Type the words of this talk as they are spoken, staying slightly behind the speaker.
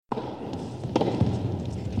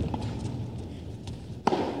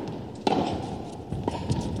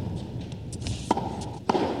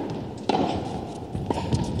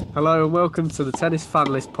Hello and welcome to the Tennis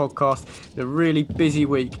Fanlist podcast. A really busy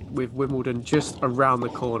week with Wimbledon just around the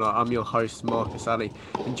corner. I'm your host, Marcus Ali,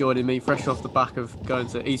 and joining me fresh off the back of going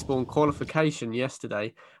to Eastbourne qualification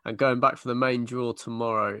yesterday and going back for the main draw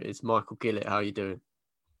tomorrow is Michael Gillett. How are you doing?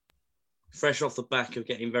 Fresh off the back of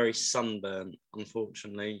getting very sunburnt,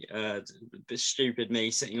 unfortunately. A bit stupid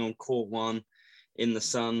me sitting on court one in the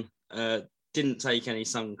sun. Didn't take any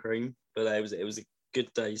sun cream, but it was a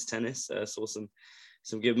good day's tennis. Saw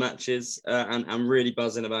some good matches, and I'm really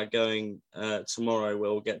buzzing about going tomorrow.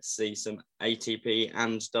 We'll get to see some ATP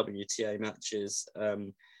and WTA matches.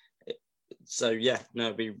 So yeah, no,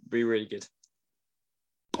 it'll be really good.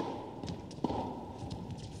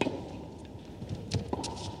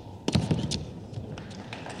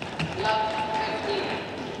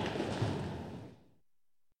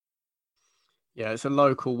 Yeah, it's a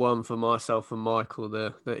local one for myself and Michael,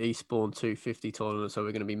 the Eastbourne 250 tournament. So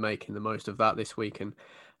we're going to be making the most of that this week and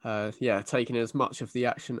taking as much of the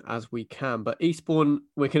action as we can. But Eastbourne,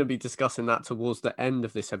 we're going to be discussing that towards the end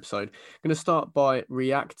of this episode. I'm going to start by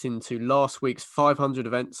reacting to last week's 500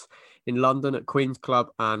 events in London at Queen's Club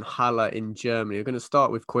and Halle in Germany. We're going to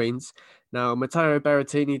start with Queen's. Now, Matteo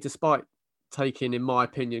Berrettini, despite taking, in my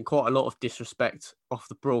opinion, quite a lot of disrespect off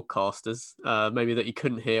the broadcasters, maybe that he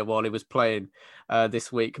couldn't hear while he was playing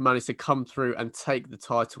this week, managed to come through and take the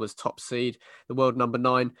title as top seed. The world number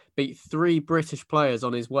 9 beat 3 British players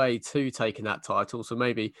on his way to taking that title, so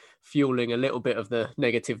maybe fueling a little bit of the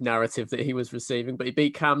negative narrative that he was receiving. But he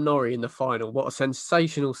beat Cam Norrie in the final. What a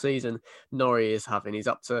sensational season Norrie is having. He's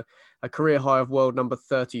up to a career high of world number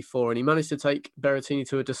 34, and he managed to take Berrettini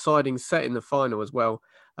to a deciding set in the final as well.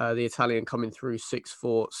 The Italian coming through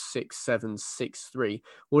 6-4, 6-7, 6-3.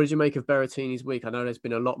 What did you make of Berrettini's week? I know there's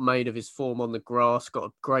been a lot made of his form on the grass, got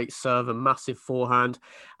a great serve, a massive forehand.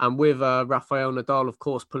 And with Rafael Nadal, of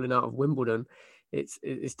course, pulling out of Wimbledon, it's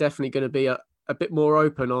definitely going to be a bit more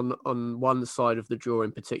open on one side of the draw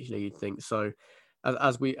in particular, you'd think. So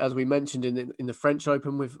as we mentioned in the French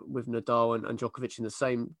Open with Nadal and Djokovic in the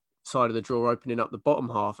same side of the draw opening up the bottom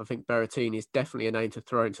half, I think Berrettini is definitely a name to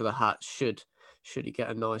throw into the hat should he get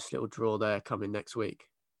a nice little draw there coming next week.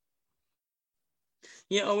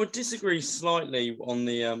 Yeah, I would disagree slightly on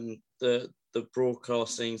the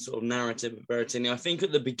broadcasting sort of narrative of Berrettini. I think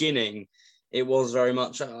at the beginning it was very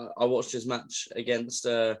much. I watched his match against.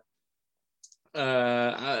 I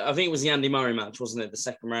think it was the Andy Murray match, wasn't it? The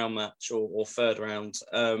second round match or third round?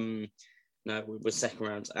 No, it was second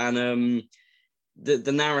round, and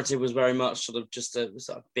the narrative was very much sort of just a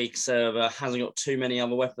big server, hasn't got too many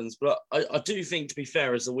other weapons. But I do think, to be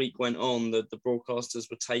fair, as the week went on, the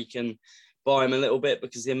broadcasters were taken by him a little bit,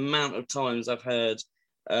 because the amount of times I've heard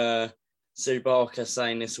Sue Barker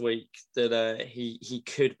saying this week that he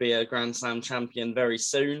could be a Grand Slam champion very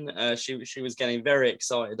soon. She was getting very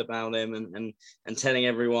excited about him and telling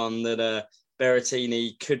everyone that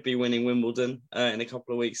Berrettini could be winning Wimbledon in a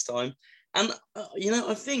couple of weeks' time. And,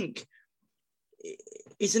 I think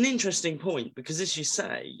it's an interesting point because, as you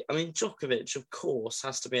say, I mean, Djokovic, of course,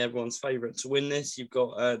 has to be everyone's favourite to win this. You've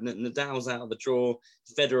got Nadal's out of the draw.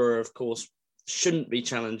 Federer, of course, shouldn't be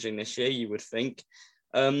challenging this year, you would think.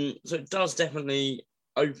 So it does definitely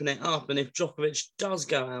open it up. And if Djokovic does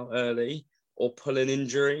go out early or pull an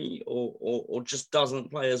injury or just doesn't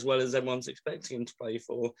play as well as everyone's expecting him to play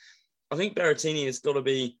for, I think Berrettini has got to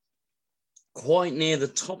be quite near the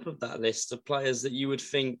top of that list of players that you would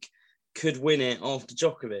think could win it after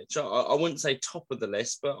Djokovic. I wouldn't say top of the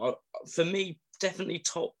list, but for me, definitely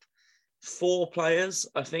top 4 players,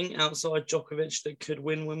 I think, outside Djokovic that could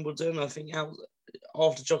win Wimbledon. I think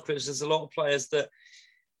after Djokovic, there's a lot of players that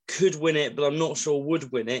could win it, but I'm not sure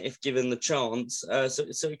would win it if given the chance.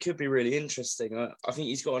 So it could be really interesting. I think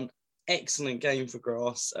he's got an excellent game for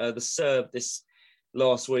grass. The serve this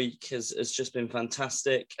last week has just been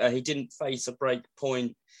fantastic. He didn't face a break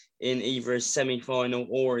point in either his semi-final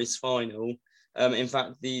or his final. In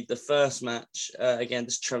fact, the first match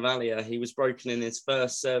against Travaglia, he was broken in his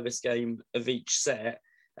first service game of each set.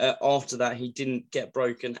 After that, he didn't get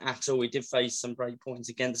broken at all. He did face some break points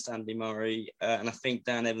against Andy Murray and I think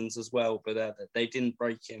Dan Evans as well, but they didn't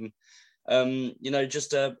break him.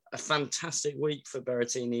 Just a fantastic week for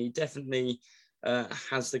Berrettini. He definitely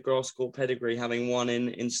has the grass court pedigree, having won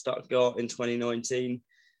in Stuttgart in 2019.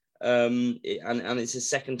 And it's his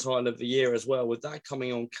second title of the year as well, with that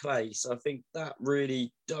coming on clay. So I think that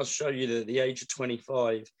really does show you that at the age of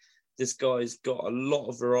 25, this guy's got a lot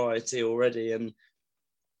of variety already. And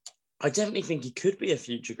I definitely think he could be a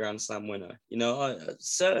future Grand Slam winner. I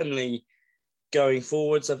certainly going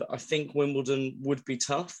forwards, I think Wimbledon would be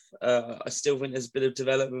tough. I still think there's a bit of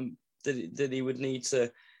development that he would need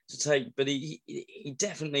to to take, but he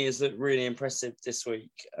definitely has looked really impressive this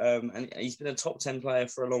week. And he's been a top 10 player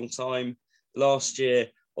for a long time. Last year,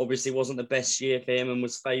 obviously, wasn't the best year for him and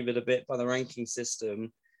was favoured a bit by the ranking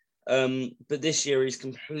system. But this year, he's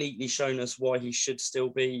completely shown us why he should still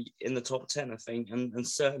be in the top 10, I think, and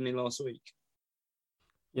certainly last week.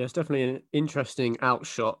 Yeah, it's definitely an interesting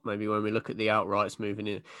outshot, maybe when we look at the outrights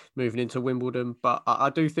moving into Wimbledon. But I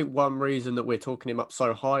do think one reason that we're talking him up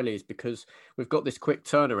so highly is because we've got this quick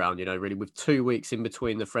turnaround, really, with 2 weeks in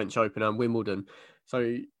between the French Open and Wimbledon.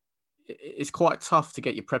 So it's quite tough to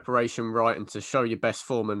get your preparation right and to show your best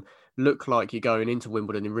form and look like you're going into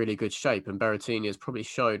Wimbledon in really good shape. And Berrettini has probably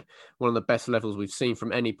showed one of the best levels we've seen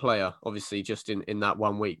from any player, obviously, just in that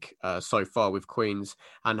 1 week so far with Queens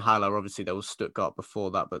and Halle. Obviously, there was Stuttgart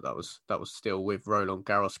before that, but that was still with Roland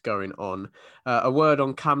Garros going on. A word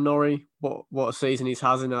on Cam Norrie, what a season he's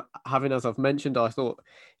having, as I've mentioned. I thought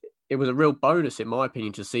it was a real bonus, in my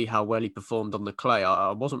opinion, to see how well he performed on the clay.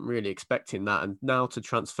 I wasn't really expecting that. And now to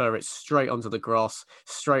transfer it straight onto the grass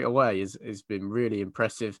straight away has been really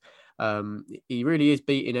impressive. He really is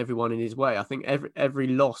beating everyone in his way. I think every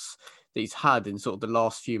loss that he's had in sort of the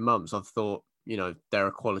last few months, I've thought, they're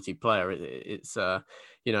a quality player. It's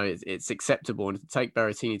acceptable. And to take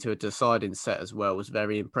Berrettini to a deciding set as well was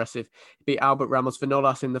very impressive. He beat Albert Ramos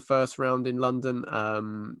Vinolas in the first round in London,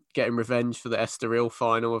 getting revenge for the Estoril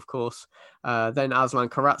final, of course. Then Aslan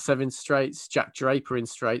Karatsev in straights, Jack Draper in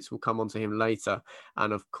straights. We'll come on to him later.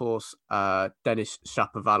 And of course, Denis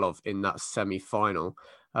Shapovalov in that semi-final.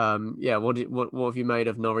 What have you made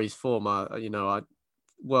of Norrie's form?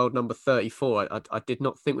 World number 34. I did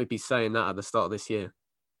not think we'd be saying that at the start of this year.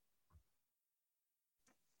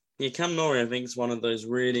 Yeah, Cam Norrie, I think, is one of those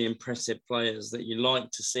really impressive players that you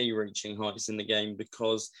like to see reaching heights in the game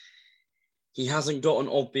because he hasn't got an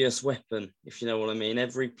obvious weapon, if you know what I mean.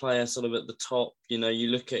 Every player sort of at the top, you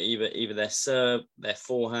look at either their serve, their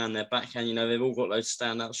forehand, their backhand, they've all got those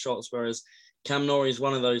standout shots, whereas Cam Norrie is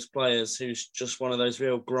one of those players who's just one of those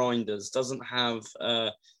real grinders, doesn't have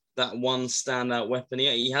that one standout weapon.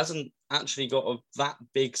 He hasn't actually got that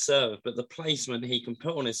big serve, but the placement he can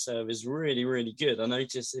put on his serve is really, really good. I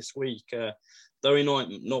noticed this week, though he might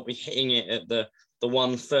not be hitting it at the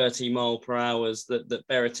 130 mile per hours that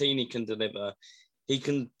Berrettini can deliver, he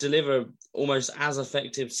can deliver almost as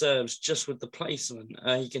effective serves just with the placement.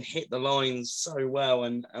 He can hit the lines so well.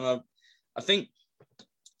 And I think,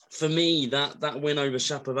 for me, that win over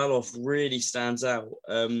Shapovalov really stands out.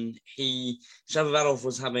 Shapovalov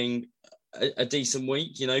was having a decent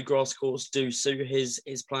week. Grass courts do suit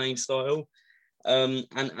his playing style.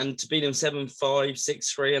 And to beat him 7-5,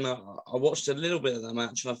 6-3, and I watched a little bit of that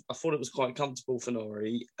match, and I thought it was quite comfortable for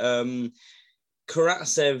Norrie.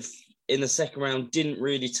 Karatsev in the second round didn't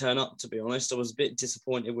really turn up, to be honest. I was a bit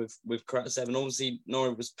disappointed with Karatsev, and obviously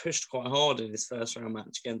Norrie was pushed quite hard in his first round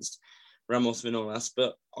match against Ramos Vinolas,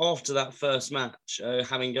 but after that first match,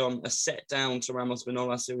 having gone a set down to Ramos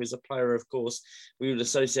Vinolas, who is a player, of course, we would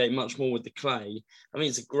associate much more with the clay. I mean,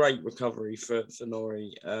 it's a great recovery for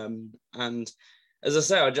Norrie. And as I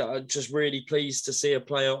say, I'm just really pleased to see a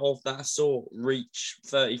player of that sort reach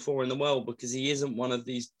 34 in the world, because he isn't one of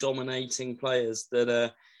these dominating players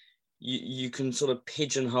that you can sort of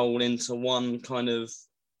pigeonhole into one kind of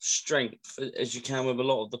strength, as you can with a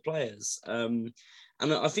lot of the players.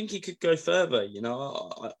 And I think he could go further.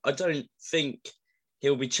 I don't think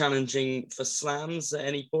he'll be challenging for slams at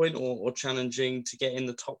any point or challenging to get in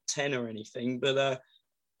the top 10 or anything. But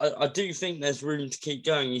I do think there's room to keep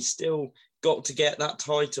going. He's still got to get that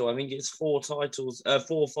title. I think it's 4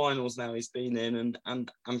 finals now he's been in,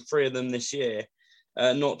 and 3 of them this year,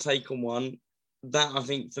 not taken one. That, I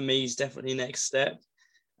think, for me, is definitely next step.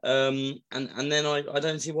 And then I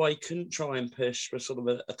don't see why he couldn't try and push for sort of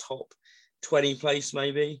a top 20 place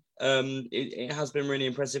maybe. It has been really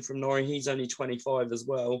impressive from Norrie. He's only 25 as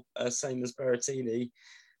well, same as Berrettini.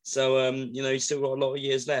 So, he's still got a lot of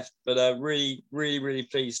years left, but really, really, really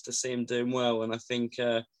pleased to see him doing well. And I think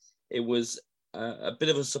it was a bit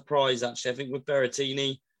of a surprise, actually. I think with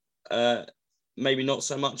Berrettini, maybe not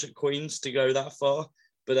so much at Queens to go that far.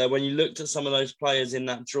 But when you looked at some of those players in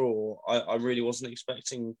that draw, I really wasn't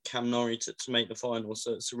expecting Cam Norrie to make the final.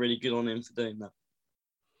 So it's really good on him for doing that.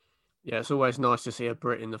 Yeah, it's always nice to see a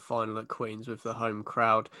Brit in the final at Queen's with the home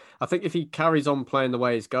crowd. I think if he carries on playing the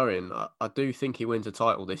way he's going, I do think he wins a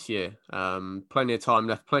title this year. Plenty of time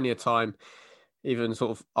left, plenty of time, even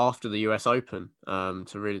sort of after the US Open, to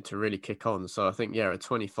really kick on. So I think, at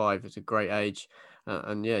 25, it's a great age.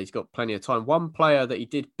 And he's got plenty of time. One player that he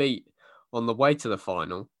did beat on the way to the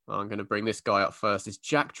final, I'm going to bring this guy up first, is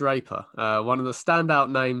Jack Draper, one of the standout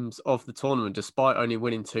names of the tournament, despite only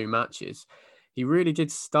winning 2 matches. he really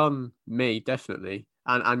did stun me, definitely,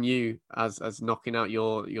 and you as knocking out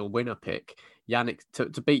your winner pick, Yannick,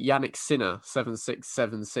 to beat Yannick Sinner 7-6,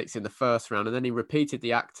 7-6 in the first round, and then he repeated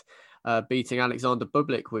the act, beating Alexander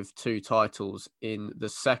Bublik with 2 titles in the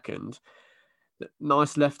second.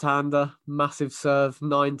 Nice left-hander, massive serve,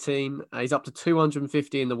 19. He's up to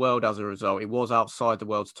 250 in the world as a result. He was outside the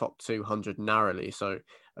world's top 200 narrowly, so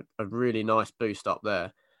a really nice boost up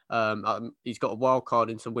there. He's got a wild card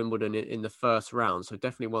into Wimbledon in the first round, so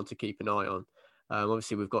definitely one to keep an eye on.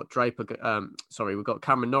 Obviously, we've got we've got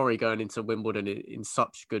Cameron Norrie going into Wimbledon in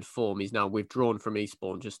such good form. He's now withdrawn from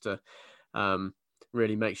Eastbourne just to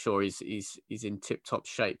really make sure he's in tip-top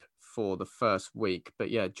shape for the first week. But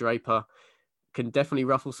yeah, Draper can definitely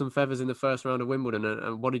ruffle some feathers in the first round of Wimbledon.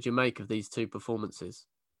 And what did you make of these 2 performances?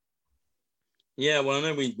 Yeah, well, I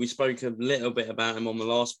know we spoke a little bit about him on the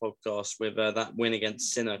last podcast with that win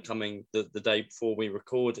against Sinner coming the day before we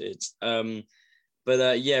recorded. But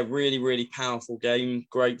really, really powerful game.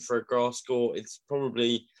 Great for a grass court. It's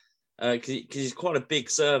probably because he's quite a big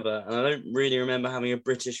server, and I don't really remember having a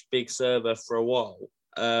British big server for a while.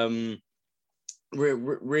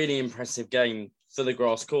 Really impressive game for the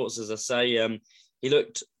grass courts, as I say. He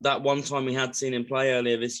looked, that one time we had seen him play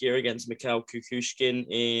earlier this year against Mikhail Kukushkin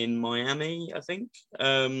in Miami, I think,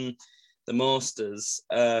 the Masters.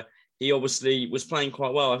 He obviously was playing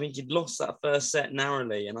quite well. I think he'd lost that first set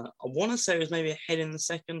narrowly, and I want to say it was maybe ahead in the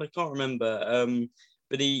second. I can't remember.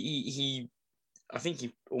 But I think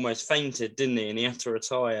he almost fainted, didn't he? And he had to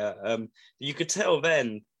retire. You could tell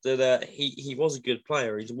then that he was a good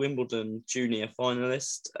player. He's a Wimbledon junior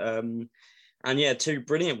finalist. And yeah, 2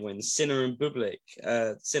 brilliant wins, Sinner and Bublik.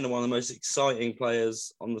 Sinner, one of the most exciting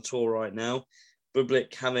players on the tour right now.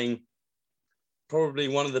 Bublik having probably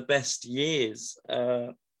one of the best years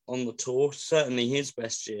on the tour, certainly his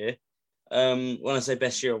best year. When I say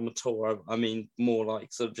best year on the tour, I mean more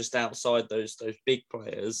like sort of just outside those big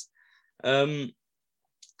players. So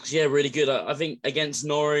yeah, really good. I think against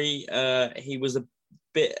Norrie, he was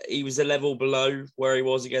a level below where he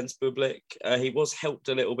was against Bublik. He was helped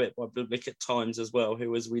a little bit by Bublik at times as well,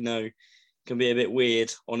 who, as we know, can be a bit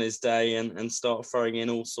weird on his day and start throwing in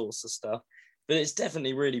all sorts of stuff. But it's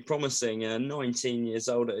definitely really promising. 19 years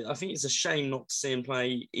old. I think it's a shame not to see him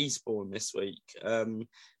play Eastbourne this week.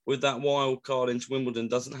 With that wild card into Wimbledon,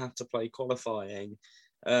 doesn't have to play qualifying.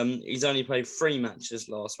 He's only played 3 matches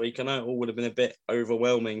last week. I know it all would have been a bit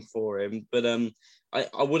overwhelming for him, but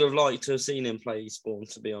I would have liked to have seen him play Eastbourne,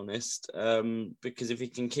 to be honest, because if he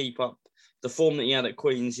can keep up the form that he had at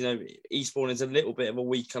Queen's, Eastbourne is a little bit of a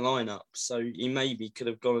weaker lineup, so he maybe could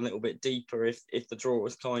have gone a little bit deeper if the draw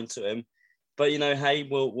was kind to him. But hey,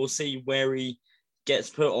 we'll see where he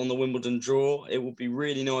gets put on the Wimbledon draw. It would be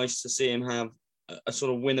really nice to see him have a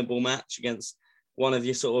sort of winnable match against one of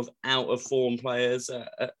your sort of out of form players,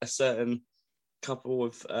 a certain couple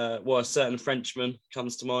of, a certain Frenchman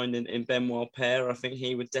comes to mind in Benoit Paire. I think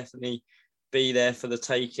he would definitely be there for the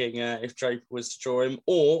taking if Draper was to draw him.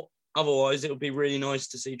 Or otherwise, it would be really nice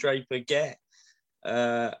to see Draper get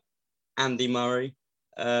Andy Murray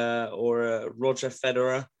or Roger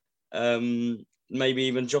Federer, maybe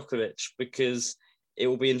even Djokovic, because it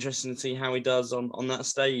will be interesting to see how he does on that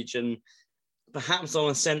stage. And perhaps on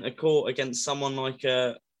a centre court against someone like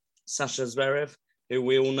Sasha Zverev, who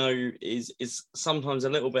we all know is sometimes a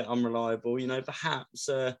little bit unreliable. Perhaps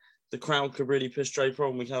the crowd could really push Draper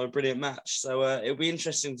on. We can have a brilliant match. So it'll be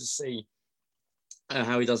interesting to see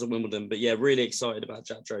how he does at Wimbledon. But yeah, really excited about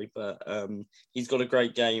Jack Draper. He's got a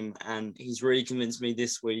great game, and he's really convinced me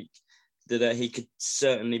this week that he could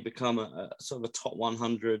certainly become a sort of a top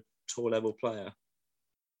 100 tour level player.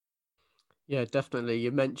 Yeah, definitely.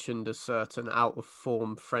 You mentioned a certain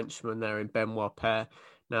out-of-form Frenchman there in Benoit Paire.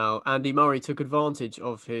 Now, Andy Murray took advantage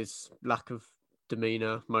of his lack of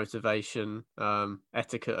demeanour, motivation,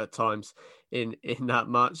 etiquette at times in that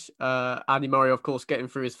match. Andy Murray, of course, getting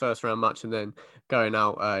through his first round match and then going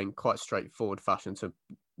out in quite straightforward fashion to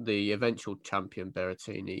the eventual champion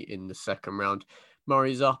Berrettini in the second round.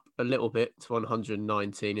 Murray's up a little bit to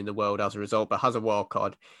 119 in the world as a result, but has a wild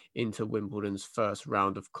card into Wimbledon's first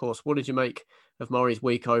round, of course. What did you make of Murray's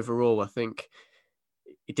week overall? I think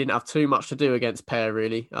he didn't have too much to do against Paire,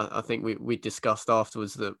 really. I think we discussed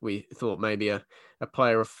afterwards that we thought maybe a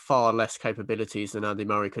player of far less capabilities than Andy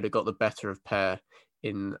Murray could have got the better of Paire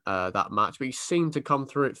in that match, but he seemed to come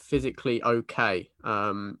through it physically okay.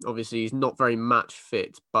 Obviously, he's not very match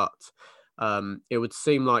fit, but it would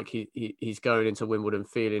seem like he's going into Wimbledon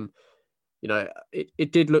feeling,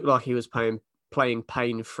 it did look like he was playing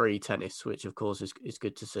pain-free tennis, which of course is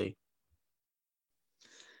good to see.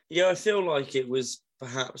 Yeah, I feel like it was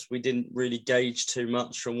perhaps we didn't really gauge too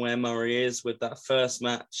much from where Murray is with that first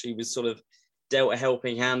match. He was sort of dealt a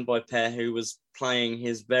helping hand by Per, who was playing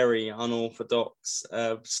his very unorthodox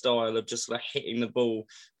style of just like hitting the ball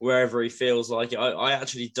wherever he feels like it. I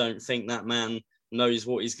actually don't think that man knows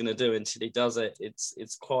what he's going to do until he does it.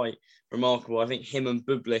 It's quite remarkable. I think him and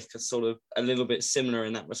Bublik are sort of a little bit similar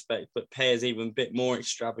in that respect, but Per's even a bit more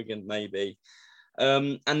extravagant maybe.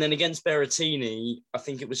 And then against Berrettini, I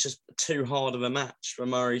think it was just too hard of a match for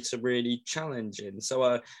Murray to really challenge in.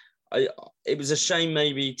 So it was a shame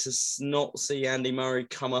maybe to not see Andy Murray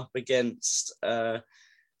come up against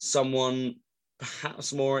someone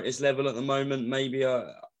perhaps more at his level at the moment. Maybe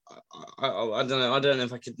I don't know. I don't know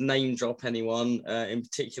if I could name drop anyone in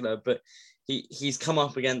particular, but he's come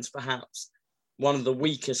up against perhaps one of the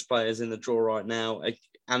weakest players in the draw right now,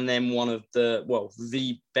 and then one of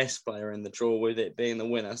the best player in the draw, with it being the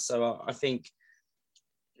winner. So I think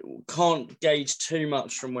can't gauge too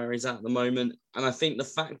much from where he's at the moment. And I think the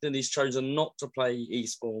fact that he's chosen not to play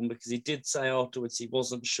Eastbourne, because he did say afterwards he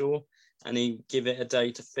wasn't sure and he'd give it a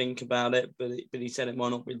day to think about it, but he said it might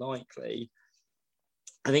not be likely.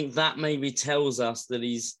 I think that maybe tells us that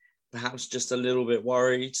he's perhaps just a little bit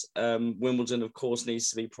worried. Wimbledon, of course, needs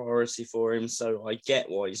to be priority for him, so I get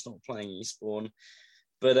why he's not playing Eastbourne.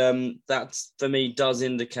 But that, for me, does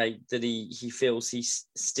indicate that he feels he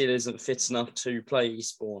still isn't fit enough to play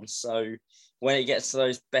Eastbourne. So when it gets to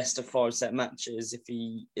those best of 5 set matches, if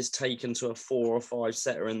he is taken to a 4 or 5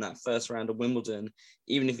 setter in that first round of Wimbledon,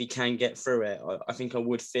 even if he can get through it, I think I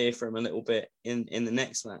would fear for him a little bit in the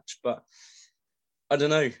next match. But I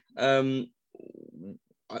don't know.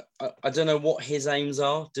 I don't know what his aims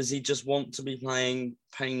are. Does he just want to be playing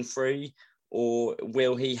pain-free? Or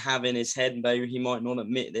will he have in his head, though he might not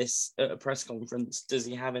admit this at a press conference, does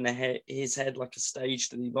he have in his head like a stage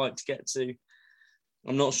that he'd like to get to?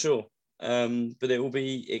 I'm not sure. But it will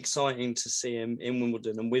be exciting to see him in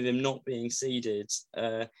Wimbledon. And with him not being seeded,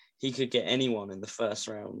 he could get anyone in the first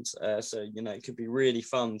round. So, it could be really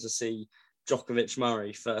fun to see Djokovic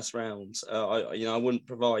Murray first round. I wouldn't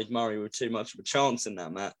provide Murray with too much of a chance in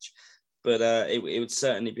that match. But it would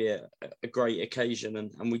certainly be a great occasion.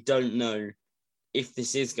 And we don't know if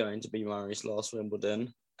this is going to be Murray's last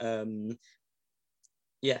Wimbledon. We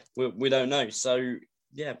don't know. So,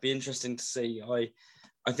 be interesting to see.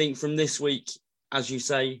 I think from this week, as you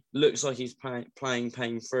say, looks like he's playing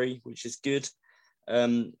pain-free, which is good.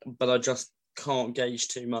 But I just can't gauge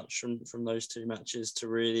too much from those 2 matches to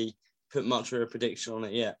really put much of a prediction on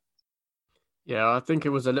it yet. Yeah, I think it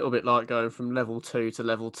was a little bit like going from level 2 to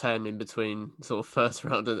level 10 in between sort of first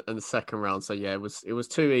round and the second round. So yeah, it was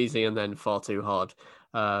too easy and then far too hard.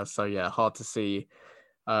 Hard to see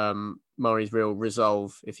Murray's real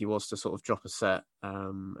resolve if he was to sort of drop a set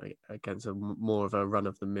against more of a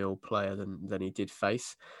run-of-the-mill player than he did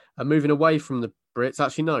face. Moving away from the Brits,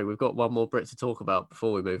 actually no, we've got one more Brit to talk about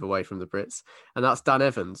before we move away from the Brits, and that's Dan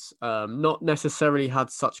Evans. Not necessarily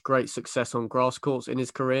had such great success on grass courts in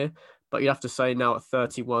his career, but you have to say now at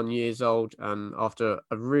 31 years old and after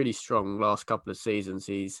a really strong last couple of seasons,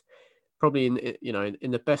 he's probably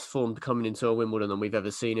in the best form coming into a Wimbledon than we've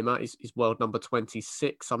ever seen him at. He's world number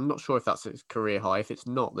 26. I'm not sure if that's his career high. If it's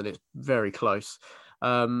not, then it's very close.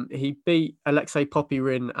 He beat Alexei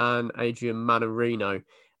Popyrin and Adrian Mannarino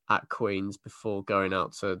at Queen's before going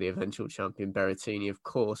out to the eventual champion Berrettini, of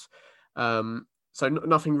course. So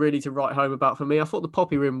nothing really to write home about for me. I thought the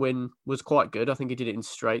Popyrin win was quite good. I think he did it in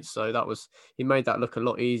straight, so he made that look a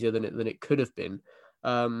lot easier than it could have been.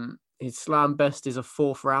 His slam best is a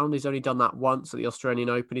 4th round. He's only done that once at the Australian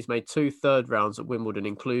Open. He's made 2 third rounds at Wimbledon,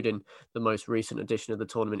 including the most recent edition of the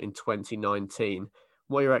tournament in 2019.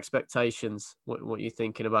 What are your expectations? What are you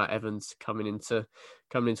thinking about Evans coming into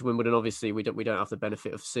Wimbledon? Obviously, we don't have the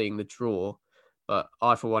benefit of seeing the draw, but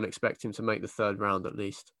I, for one, expect him to make the 3rd round at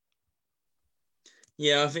least.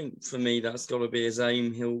 Yeah, I think for me, that's got to be his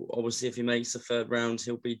aim. He'll obviously, if he makes the 3rd round,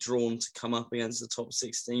 he'll be drawn to come up against the top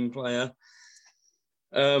 16 player.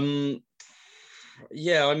 He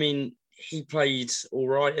played all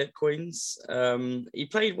right at Queen's. He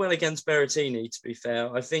played well against Berrettini, to be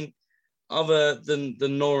fair. I think other than the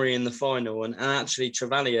Norrie in the final, and actually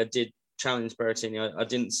Travaglia did challenge Berrettini. I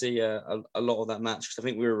didn't see a lot of that match because I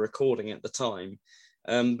think we were recording at the time.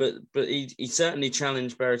 But he certainly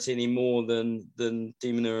challenged Berrettini more than De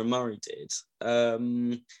Minaur and Murray did.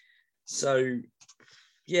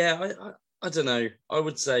 I don't know. I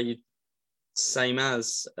would say same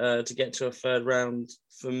as to get to a 3rd round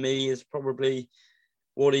for me is probably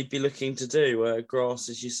what he'd be looking to do. Grass,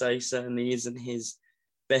 as you say, certainly isn't his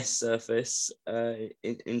best surface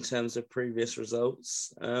in terms of previous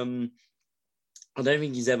results. I don't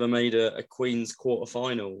think he's ever made a Queen's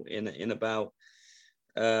quarterfinal in about.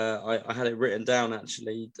 I had it written down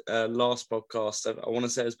actually last podcast. I want to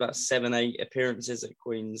say it was about 7-8 appearances at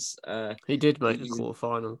Queen's. He did make the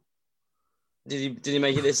quarterfinal. Did he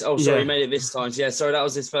make it this? Oh, sorry, he made it this time. Yeah, sorry, that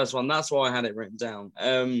was his first one. That's why I had it written down.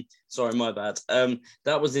 Sorry, my bad.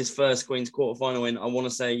 That was his first Queen's quarterfinal in, I want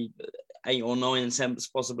to say, 8 or 9 attempts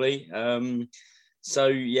possibly. So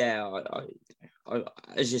yeah, I,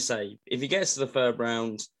 as you say, if he gets to the third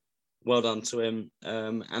round, well done to him.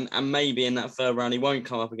 And maybe in that third round he won't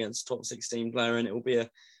come up against a top 16 player, and it will be a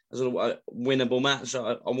sort of a winnable match.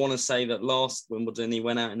 I want to say that last Wimbledon he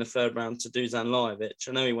went out in the third round to Dusan Lajovic.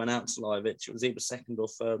 I know he went out to Lajovic. It was either second or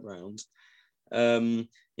third round.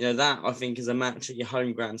 That I think is a match at your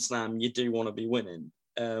home Grand Slam you do want to be winning.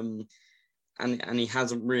 And he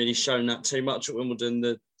hasn't really shown that too much at Wimbledon,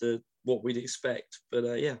 the what we'd expect. But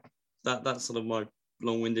that's sort of my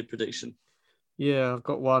long-winded prediction. Yeah, I've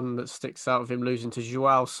got one that sticks out of him losing to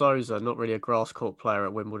Joao Sousa, not really a grass court player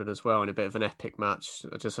at Wimbledon as well, in a bit of an epic match.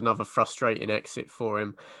 Just another frustrating exit for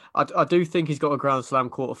him. I do think he's got a Grand Slam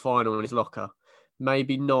quarter-final in his locker.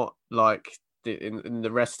 Maybe not like in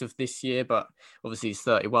the rest of this year, but obviously he's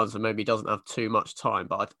 31, so maybe he doesn't have too much time.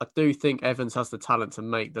 But I do think Evans has the talent to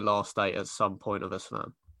make the last 8 at some point of a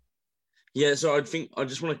slam. Yeah, so I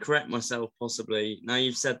just want to correct myself possibly. Now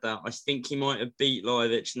you've said that, I think he might have beat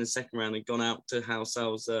Lajovic in the second round and gone out to Joao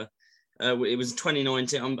Sousa. It was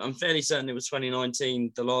 2019. I'm fairly certain it was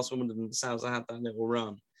 2019. The last Wimbledon, Sousa had that little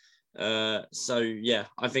run. So yeah,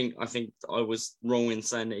 I think I was wrong in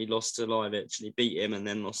saying that he lost to Lajovic and he beat him and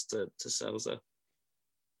then lost to Sousa.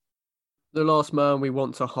 The last man we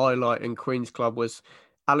want to highlight in Queen's Club was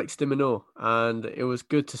Alex de Minaur, and it was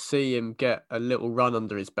good to see him get a little run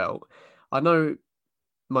under his belt. I know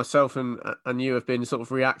myself and you have been sort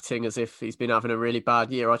of reacting as if he's been having a really bad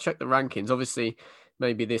year. I checked the rankings. Obviously,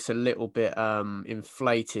 maybe this a little bit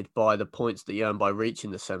inflated by the points that he earned by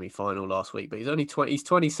reaching the semi-final last week. But he's only 20. He's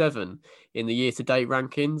 27 in the year-to-date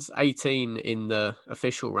rankings, 18 in the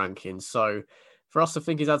official rankings. So for us to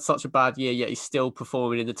think he's had such a bad year, yet he's still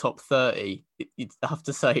performing in the top 30, you'd have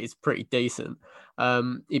to say it's pretty decent.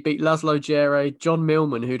 He beat Laszlo Djere, John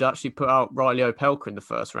Millman, who'd actually put out Riley Opelka in the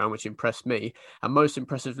first round, which impressed me. And most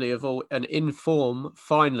impressively of all, an in-form,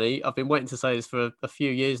 finally, I've been waiting to say this for a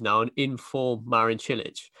few years now, an in-form Marin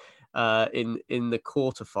Cilic in the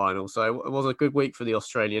quarterfinal. So it was a good week for the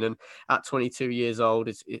Australian. And at 22 years old,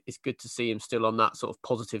 it's good to see him still on that sort of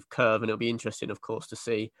positive curve. And it'll be interesting, of course, to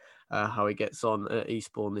see how he gets on at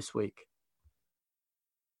Eastbourne this week.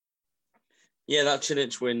 Yeah, that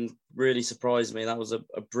Cilic win really surprised me. That was a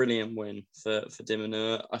brilliant win for de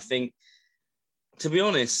Minaur. I think, to be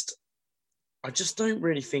honest, I just don't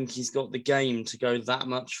really think he's got the game to go that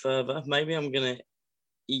much further. Maybe I'm going to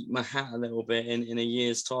eat my hat a little bit in a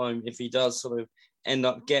year's time if he does sort of end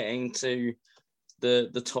up getting to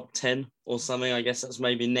the top 10 or something. I guess that's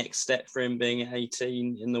maybe next step for him, being at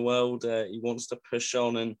 18 in the world. He wants to push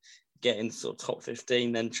on and get into sort of top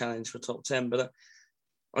 15, then challenge for top 10. But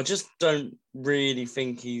I just don't really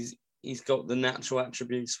think he's got the natural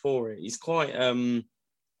attributes for it. He's quite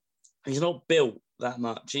he's not built that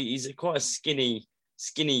much. He's quite a skinny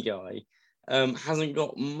guy. Hasn't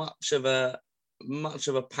got much of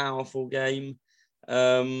a powerful game.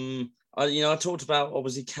 I talked about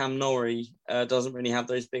obviously Cam Norrie doesn't really have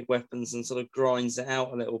those big weapons and sort of grinds it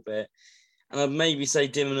out a little bit. And I'd maybe say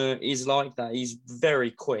de Minaur is like that. He's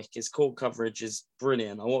very quick. His court coverage is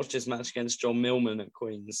brilliant. I watched his match against John Millman at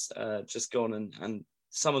Queen's just gone, and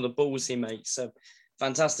some of the balls he makes are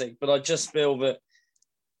fantastic. But I just feel that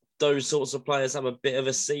those sorts of players have a bit of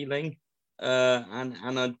a ceiling.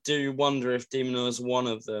 And I do wonder if de Minaur is one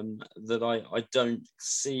of them that I don't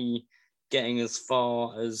see getting as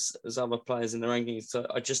far as other players in the rankings. So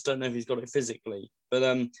I just don't know if he's got it physically. But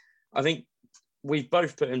I think we've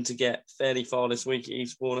both put him to get fairly far this week at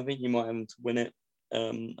Eastbourne. I think you might have him to win it.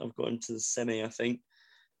 I've got him to the semi, I think.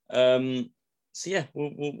 So yeah,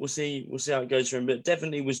 we'll see how it goes for him. But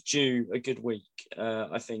definitely was due a good week,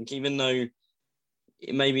 I think. Even though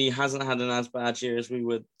maybe he hasn't had an as bad year as we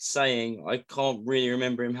were saying, I can't really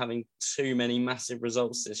remember him having too many massive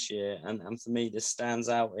results this year. And for me, this stands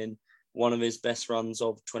out in one of his best runs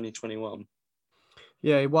of 2021.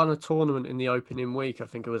 Yeah, he won a tournament in the opening week. I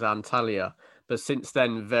think it was Antalya. But since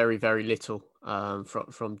then, very, very little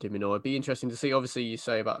from de Minaur. It'd be interesting to see. Obviously, you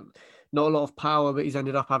say about not a lot of power, but he's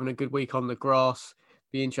ended up having a good week on the grass.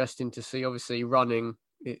 Be interesting to see. Obviously, running,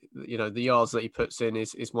 the yards that he puts in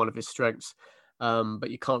is one of his strengths. But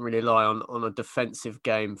you can't really rely on a defensive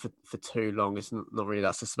game for too long. It's not really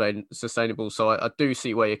that sustainable. So I do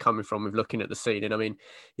see where you're coming from with looking at the ceiling. I mean,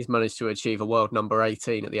 he's managed to achieve a world number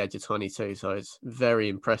 18 at the age of 22. So it's very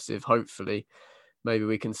impressive. Hopefully, maybe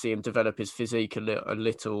we can see him develop his physique a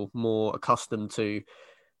little more accustomed to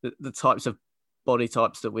the types of body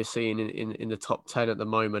types that we're seeing in the top 10 at the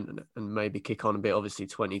moment, and maybe kick on a bit. Obviously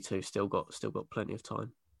 22, still got plenty of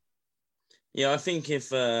time. Yeah, I think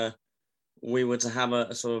if we were to have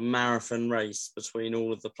a sort of marathon race between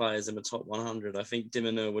all of the players in the top 100, I think De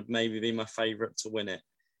Minaur would maybe be my favourite to win it.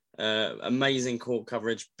 Amazing court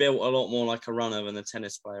coverage, built a lot more like a runner than a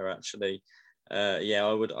tennis player, actually.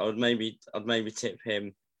 I'd maybe tip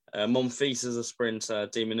him. Monfils is a sprinter,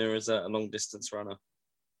 De Minaur is a long distance runner.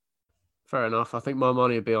 Fair enough. I think my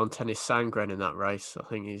money would be on Tennys Sandgren in that race. I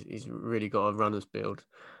think he's really got a runner's build.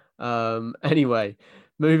 Anyway,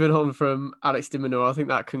 moving on from Alex de Minaur, I think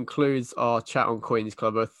that concludes our chat on Queen's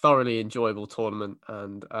Club, a thoroughly enjoyable tournament,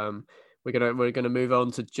 and we're gonna move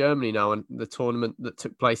on to Germany now and the tournament that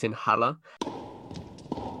took place in Halle.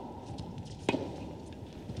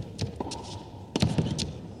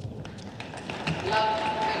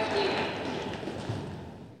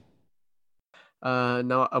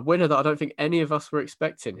 Now, a winner that I don't think any of us were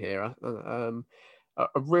expecting here. A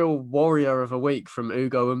real warrior of a week from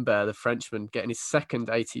Ugo Humbert, the Frenchman, getting his second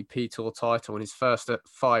ATP Tour title and his first at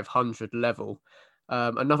 500 level.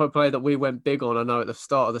 Another player that we went big on, I know, at the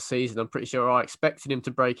start of the season. I'm pretty sure I expected him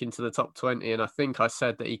to break into the top 20, and I think I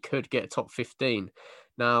said that he could get top 15.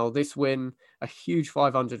 Now, this win, a huge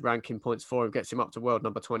 500 ranking points for him, gets him up to world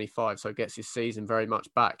number 25, so gets his season very much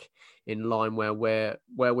back in line where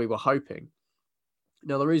we were hoping.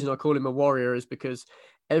 Now, the reason I call him a warrior is because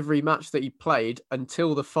every match that he played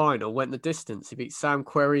until the final went the distance. He beat Sam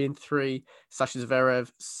Querrey in 3, Sasha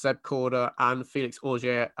Zverev, Seb Korda, and Felix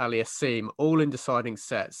Auger-Aliassime, all in deciding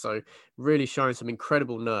sets. So really showing some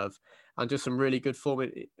incredible nerve and just some really good form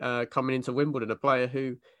coming into Wimbledon, a player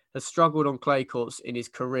who has struggled on clay courts in his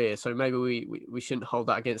career. So maybe we shouldn't hold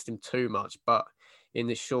that against him too much. But in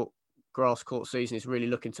this short grass court season, he's really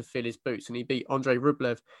looking to fill his boots, and he beat Andrei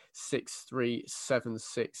Rublev 6-3,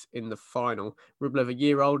 7-6 in the final. Rublev a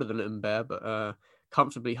year older than Humbert, but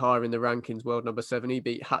comfortably higher in the rankings, world number 7. He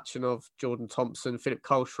beat Khachanov, Jordan Thompson, Philip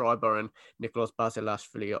Kohlschreiber, and Nicolas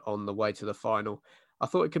Basilashvili on the way to the final. I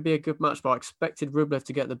thought it could be a good match, but I expected Rublev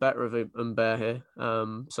to get the better of Humbert here.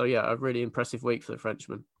 So yeah, a really impressive week for the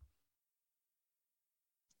Frenchman.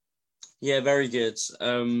 Yeah, very good.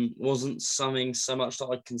 Wasn't something so much that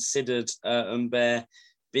I considered Humbert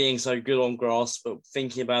being so good on grass, but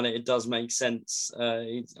thinking about it, it does make sense.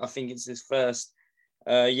 I think it's his first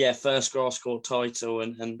grass court title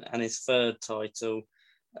and his third title,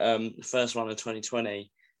 first one in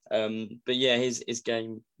 2020. But yeah, his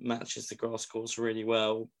game matches the grass courts really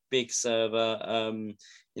well. Big server,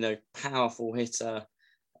 powerful hitter,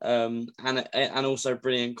 and also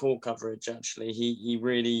brilliant court coverage. Actually, he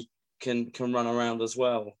really can run around as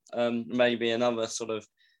well. Maybe another sort of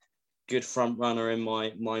good front runner in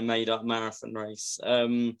my made up marathon race.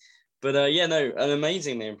 An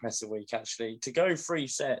amazingly impressive week actually. To go 3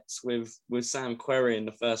 sets with Sam Querrey in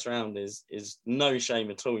the first round is no shame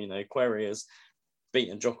at all. You know, Querrey has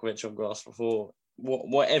beaten Djokovic on grass before.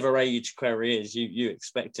 Whatever age Querrey is, you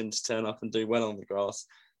expect him to turn up and do well on the grass.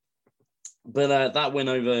 But that win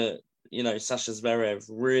over Sasha Zverev,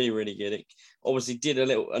 really, really good. It obviously did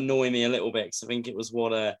annoy me a little bit because I think it was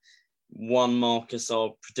one Marcus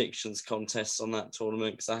our predictions contest on that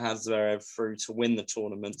tournament because I had Zverev through to win the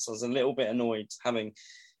tournament. So I was a little bit annoyed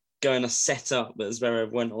going a set up that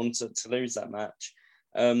Zverev went on to lose that match.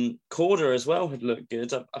 Korda as well had looked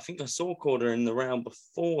good. I think I saw Korda in the round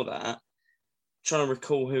before that. Trying to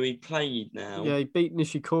recall who he played now. Yeah, he beat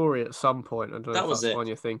Nishikori at some point. I don't know if that's the one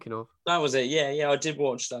you're thinking of. That was it. Yeah, I did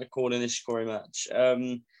watch that Korda Nishikori match.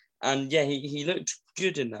 And yeah, he looked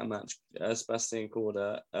good in that match, Sebastian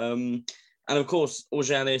Korda. And of course,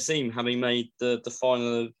 Auger-Aliassime, having made the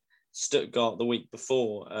final of Stuttgart the week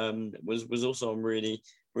before, was also on really,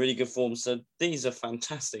 really good form. So these are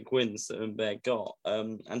fantastic wins that Humbert got.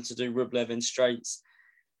 And to do Rublev in straights,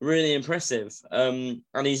 really impressive. And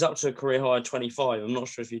he's up to a career high of 25. I'm not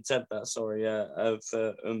sure if you'd said that, sorry,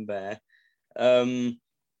 for Humbert. But,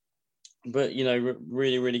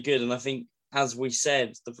 really, really good. And I think, as we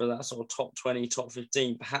said, for that sort of top 20, top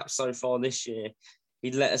 15, perhaps so far this year,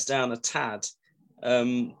 he'd let us down a tad.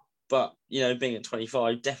 But, being at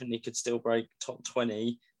 25, definitely could still break top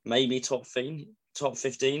 20, maybe top 15.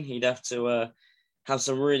 He'd have to have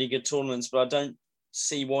some really good tournaments, but I don't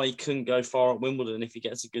see why he couldn't go far at Wimbledon if he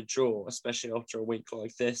gets a good draw, especially after a week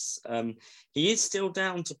like this. He is still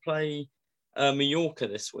down to play Mallorca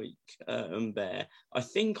this week, Humbert. I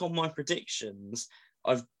think on my predictions,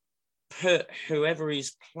 I've put whoever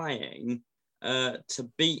he's playing to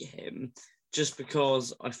beat him, just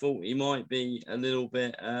because I thought he might be a little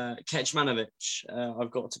bit Kecmanovic.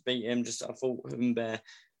 I've got to beat him. I thought Humbert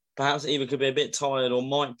perhaps either could be a bit tired or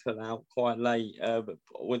might pull out quite late, but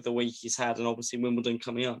with the week he's had, and obviously Wimbledon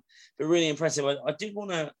coming up. But really impressive. I did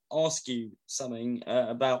want to ask you something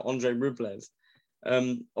about Andrei Rublev.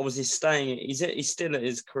 Obviously he's still at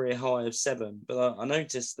his career high of 7, but I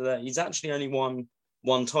noticed that he's actually only won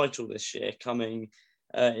one title this year, coming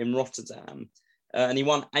in Rotterdam, and he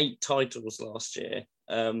won 8 titles last year.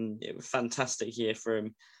 It was a fantastic year for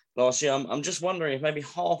him last year. I'm just wondering if maybe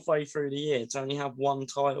halfway through the year to only have one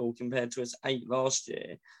title compared to his 8 last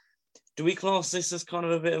year, do we class this as kind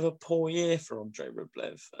of a bit of a poor year for Andrei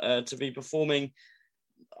Rublev to be performing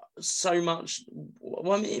so much?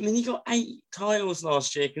 Well, I mean, he got 8 titles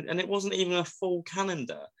last year, and it wasn't even a full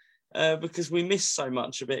calendar because we missed so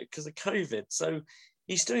much of it because of COVID. So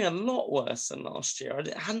he's doing a lot worse than last year.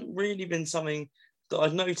 It hadn't really been something that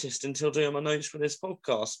I'd noticed until doing my notes for this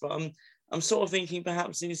podcast, but I'm sort of thinking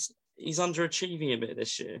perhaps he's underachieving a bit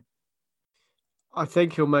this year. I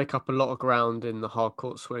think he'll make up a lot of ground in the hard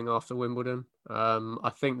court swing after Wimbledon.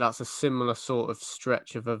 I think that's a similar sort of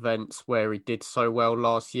stretch of events where he did so well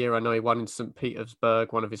last year. I know he won in St.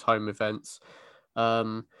 Petersburg, one of his home events.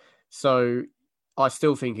 So I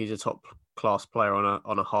still think he's a top class player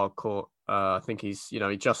on a hard court. I think he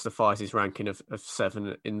justifies his ranking of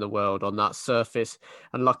 7 in the world on that surface.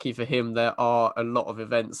 And lucky for him, there are a lot of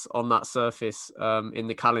events on that surface in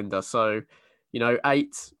the calendar. So,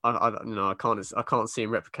 8, I can't see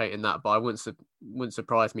him replicating that, but I wouldn't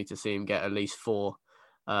surprise me to see him get at least 4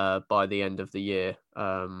 by the end of the year.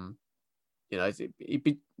 He'd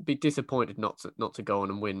be disappointed not to go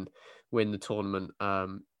on and win the tournament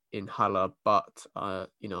in Halle, but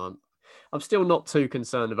I'm still not too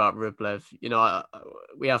concerned about Rublev.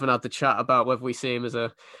 We haven't had the chat about whether we see him as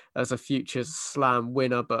a future Slam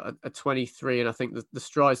winner, but at 23, and I think the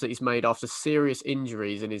strides that he's made after serious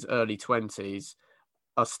injuries in his early 20s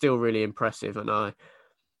are still really impressive, and I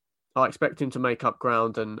expect him to make up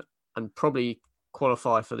ground and probably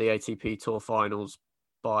qualify for the ATP Tour Finals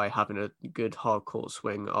by having a good hard court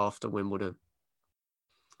swing after Wimbledon.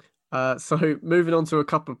 So moving on to a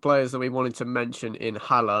couple of players that we wanted to mention in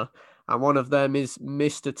Halle. And one of them is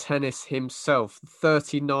Mr. Tennis himself,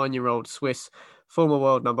 39-year-old Swiss, former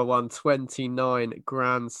world number 1, 29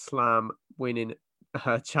 Grand Slam winning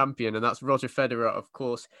champion. And that's Roger Federer, of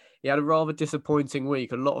course. He had a rather disappointing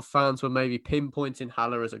week. A lot of fans were maybe pinpointing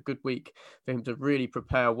Halle as a good week for him to really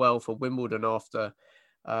prepare well for Wimbledon after,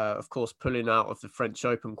 of course, pulling out of the French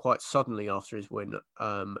Open quite suddenly after his win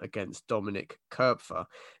against Dominik Koepfer.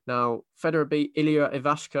 Now, Federer beat Ilya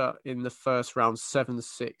Ivashka in the first round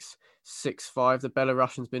 7-6. 6-5. The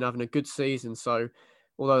Belarusian's been having a good season, so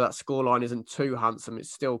although that scoreline isn't too handsome,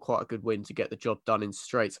 it's still quite a good win to get the job done in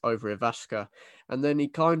straights over Ivashka. And then he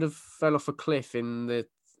kind of fell off a cliff in the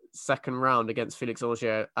second round against Felix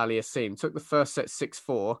Auger-Aliassime. Took the first set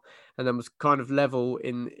 6-4 and then was kind of level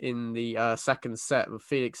in the second set. But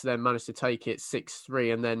Felix then managed to take it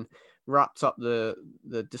 6-3 and then wrapped up the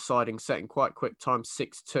deciding set in quite quick time,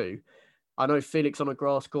 6-2. I know Felix on a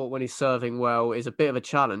grass court when he's serving well is a bit of a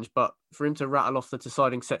challenge, but for him to rattle off the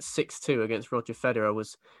deciding set 6-2 against Roger Federer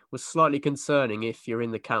was slightly concerning if you're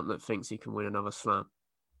in the camp that thinks he can win another slam.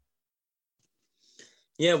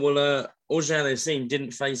 Yeah, well, Auger-Aliassime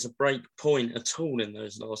didn't face a break point at all in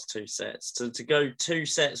those last 2 sets. To go 2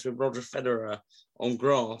 sets with Roger Federer on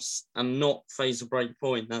grass and not face a break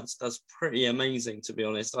point, that's pretty amazing, to be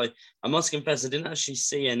honest. I must confess, I didn't actually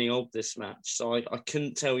see any of this match, so I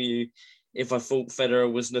couldn't tell you if I thought Federer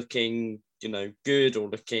was looking, good or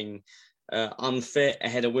looking unfit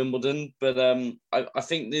ahead of Wimbledon. But I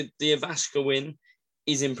think the Ivashka win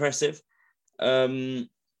is impressive. To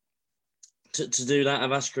do that,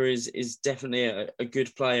 Ivashka is definitely a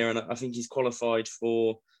good player, and I think he's qualified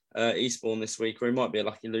for Eastbourne this week, or he might be a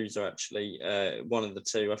lucky loser, actually, one of the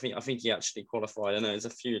two. I think he actually qualified. I know there's a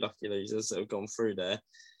few lucky losers that have gone through there.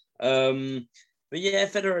 But yeah,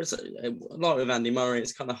 Federer, like with Andy Murray,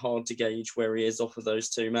 it's kind of hard to gauge where he is off of those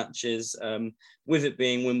 2 matches. With it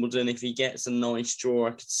being Wimbledon, if he gets a nice draw,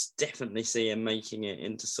 I could definitely see him making it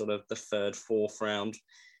into sort of the 3rd, 4th round,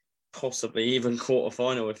 possibly even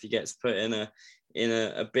quarterfinal if he gets put in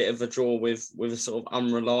a bit of a draw with a sort of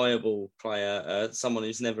unreliable player, someone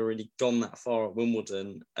who's never really gone that far at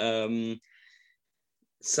Wimbledon.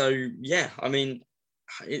 So yeah, I mean,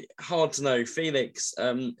 hard to know. Felix,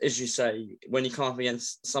 as you say, when you come up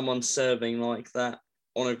against someone serving like that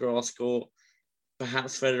on a grass court,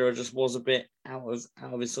 perhaps Federer just was a bit out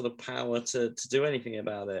of his sort of power to do anything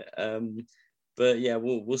about it. But yeah,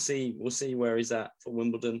 we'll see where he's at for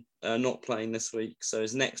Wimbledon. Not playing this week, so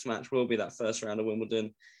his next match will be that first round of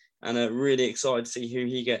Wimbledon, and really excited to see who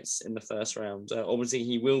he gets in the first round. Obviously,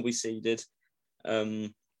 he will be seeded,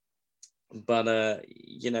 but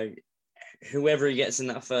whoever he gets in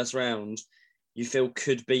that first round, you feel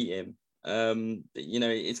could beat him.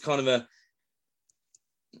 It's kind of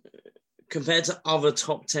compared to other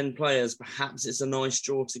top 10 players, perhaps it's a nice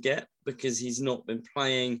draw to get because he's not been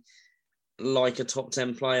playing like a top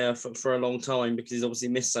 10 player for a long time because he's obviously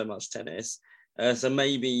missed so much tennis. So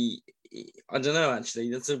maybe, I don't know, actually,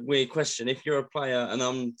 that's a weird question. If you're a player, an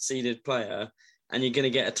unseeded player, and you're going to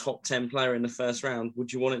get a top 10 player in the first round,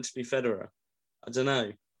 would you want it to be Federer? I don't know.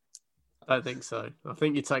 I don't think so. I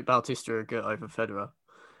think you take Bautista Agut over Federer.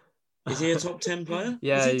 Is he a top 10 player?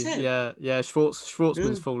 Yeah, is he 10? yeah.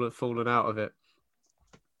 Schwartzman's fallen out of it.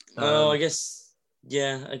 I guess.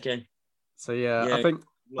 Yeah. Okay. So yeah, I think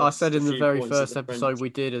I said in the very first episode we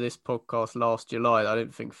did of this podcast last July that I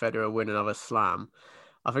didn't think Federer would win another slam.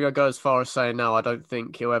 I think I go as far as saying now I don't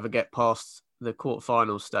think he'll ever get past the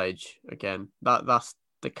quarterfinal stage again. That's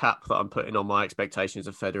the cap that I'm putting on my expectations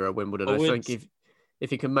of Federer at Wimbledon. I think if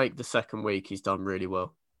he can make the second week, he's done really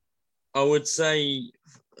well. I would say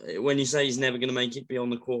when you say he's never going to make it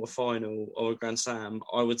beyond the quarterfinal of a Grand Slam,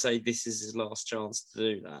 I would say this is his last chance to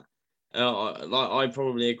do that. I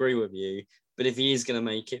probably agree with you, but if he is going to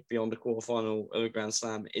make it beyond the quarterfinal of a Grand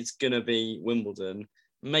Slam, it's going to be Wimbledon,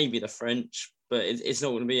 maybe the French, but it's not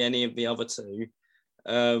going to be any of the other two.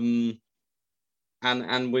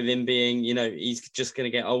 And with him being, he's just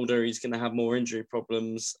going to get older, he's going to have more injury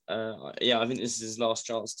problems. I think this is his last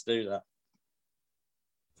chance to do that.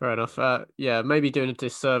 Fair enough. Maybe doing a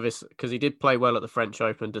disservice because he did play well at the French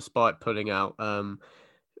Open despite pulling out.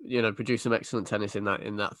 Produced some excellent tennis in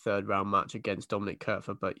that third round match against Dominic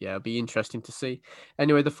Koepfer. But yeah, it'll be interesting to see.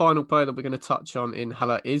 Anyway, the final player that we're going to touch on in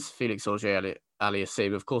Halle is Felix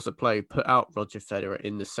Auger-Aliassime. Of course, a player who put out Roger Federer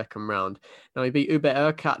in the second round. Now, he beat Hubert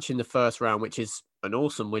Hurkacz in the first round, which is an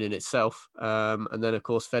awesome win in itself. And then, of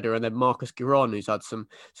course, Federer and then Marcus Giron, who's had some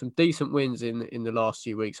decent wins in the last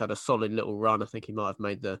few weeks, had a solid little run. I think he might have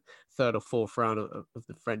made the third or fourth round of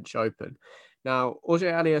the French Open. Now,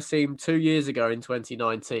 Auger-Aliassime 2 years ago in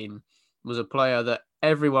 2019 was a player that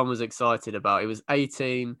everyone was excited about. He was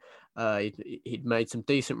 18. He'd made some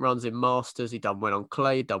decent runs in Masters. He'd done well on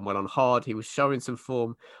clay, done well on hard. He was showing some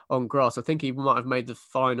form on grass. I think he might have made the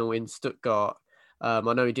final in Stuttgart. I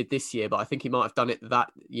know he did this year, but I think he might have done it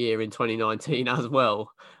that year in 2019 as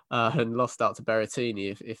well, and lost out to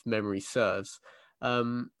Berrettini, if memory serves.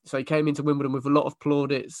 So he came into Wimbledon with a lot of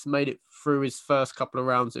plaudits, made it through his first couple of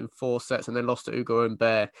rounds in 4 sets, and then lost to Ugo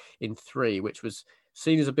Humbert in 3, which was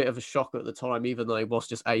seen as a bit of a shock at the time, even though he was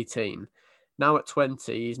just 18. Now at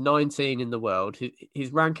 20, he's 19 in the world.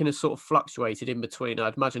 His ranking has sort of fluctuated in between.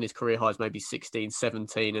 I'd imagine his career high is maybe 16,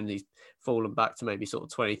 17, and he's fallen back to maybe sort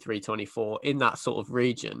of 23, 24 in that sort of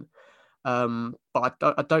region. But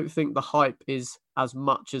I don't think the hype is as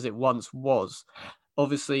much as it once was.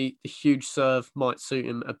 Obviously, the huge serve might suit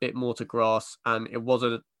him a bit more to grass, and it was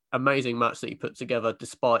an amazing match that he put together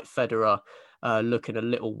despite Federer looking a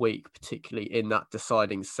little weak, particularly in that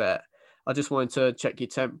deciding set. I just wanted to check your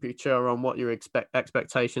temperature on what your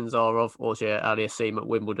expectations are of Auger-Aliassime at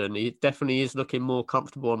Wimbledon. He definitely is looking more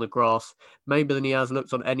comfortable on the grass, maybe than he has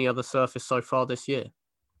looked on any other surface so far this year.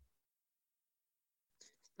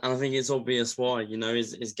 And I think it's obvious why.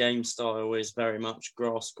 His game style is very much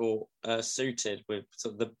grass court suited with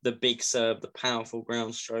sort of the big serve, the powerful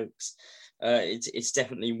ground strokes. It's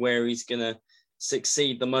definitely where he's going to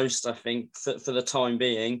succeed the most, I think, for the time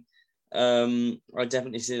being. I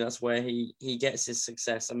definitely see that's where he gets his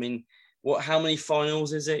success. I mean, how many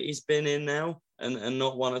finals is it he's been in now and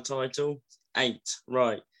not won a title? 8,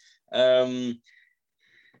 right. And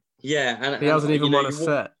he hasn't even won a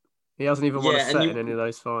set. He hasn't even won a set in any of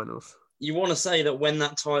those finals. You want to say that when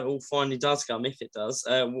that title finally does come, if it does,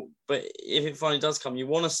 but if it finally does come, you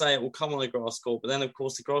want to say it will come on a grass court. But then, of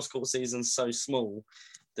course, the grass court season's so small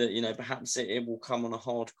that, perhaps it will come on a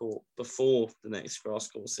hard court before the next grass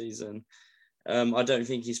court season. I don't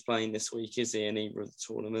think he's playing this week, is he, in either of the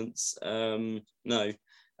tournaments? No.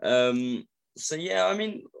 So, yeah, I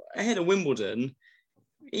mean, ahead of Wimbledon,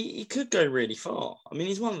 he could go really far. I mean,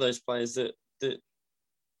 he's one of those players that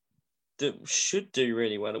should do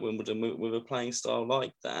really well at Wimbledon with a playing style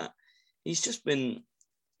like that. He's been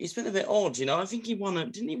a bit odd, I think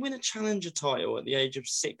didn't he win a challenger title at the age of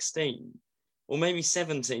 16 or maybe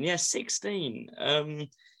 17? Yeah, 16.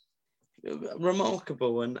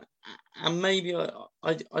 Remarkable. And and maybe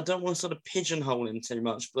I don't want to sort of pigeonhole him too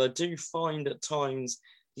much, but I do find at times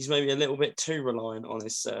he's maybe a little bit too reliant on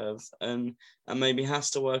his serve, and maybe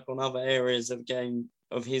has to work on other areas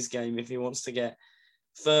of his game if he wants to get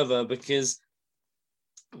further. Because,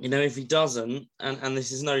 you know, if he doesn't, and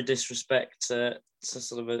this is no disrespect to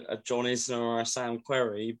sort of a John Isner or a Sam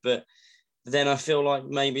Querrey, but then I feel like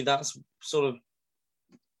maybe that's sort of,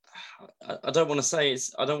 I don't want to say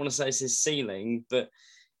it's his ceiling, but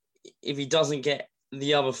if he doesn't get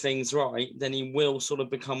the other things right, then he will sort of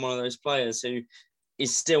become one of those players who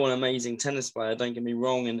is still an amazing tennis player. Don't get me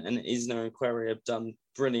wrong, and Isner and Querrey have done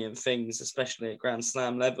brilliant things, especially at Grand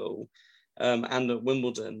Slam level and at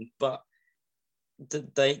Wimbledon, but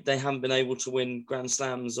they haven't been able to win Grand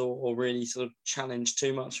Slams or really sort of challenge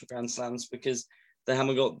too much for Grand Slams because they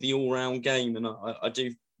haven't got the all-round game, and I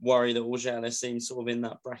do worry that Auger seems sort of in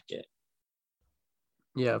that bracket.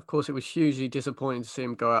 Yeah, of course, it was hugely disappointing to see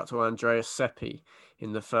him go out to Andreas Seppi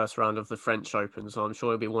in the first round of the French Open. So I'm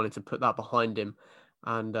sure he'll be wanting to put that behind him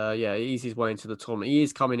and, ease his way into the tournament. He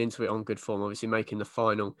is coming into it on good form, obviously making the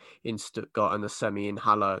final in Stuttgart and the semi in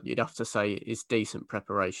Halle. You'd have to say is decent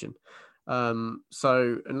preparation.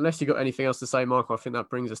 So unless you've got anything else to say, Michael, I think that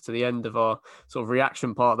brings us to the end of our sort of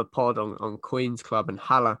reaction part of the pod on Queen's Club and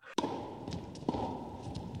Halle.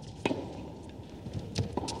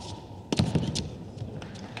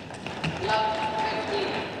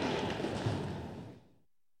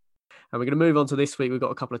 And we're going to move on to this week. We've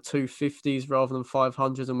got a couple of 250s rather than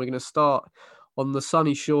 500s, and we're going to start on the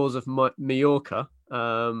sunny shores of Mallorca.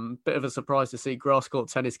 Bit of a surprise to see grass court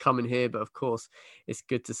tennis coming here, but of course it's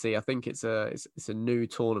good to see. I think it's a new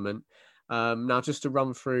tournament. Now, just to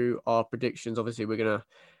run through our predictions, obviously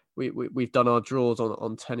we've done our draws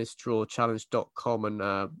on tennisdrawchallenge.com, and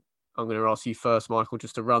I'm going to ask you first, Michael,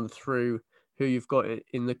 just to run through who you've got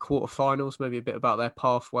in the quarterfinals, maybe a bit about their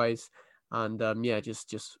pathways, and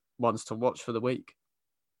just ones to watch for the week.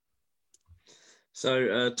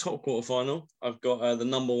 So top quarterfinal, I've got the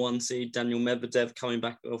number one seed Daniel Medvedev coming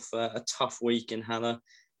back off a tough week in Halle,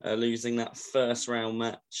 losing that first round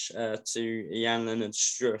match to Jan-Lennard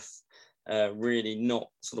Struff. Really not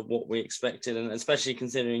sort of what we expected, and especially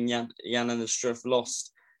considering Jan-Lennard Struff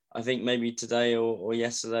lost, I think maybe today or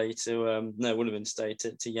yesterday to it would have been today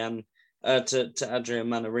to Adrian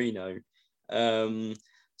Manarino.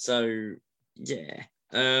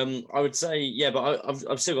 I would say, but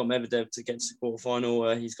I've still got Medvedev to get to the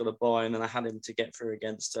quarterfinal. He's got a bye, and then I had him to get through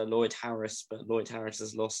against Lloyd Harris, but Lloyd Harris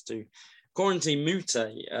has lost to Corentin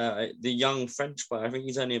Moutet, the young French player. I think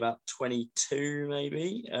he's only about 22,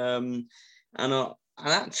 maybe. And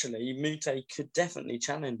actually, Moutet could definitely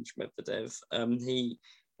challenge Medvedev.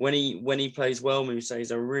 When he plays well, Moutet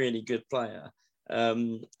is a really good player.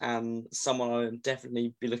 And someone I'll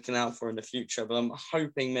definitely be looking out for in the future. But I'm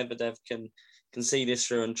hoping Medvedev can see this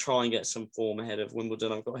through and try and get some form ahead of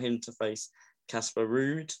Wimbledon. I've got him to face Casper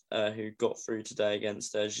Ruud, who got through today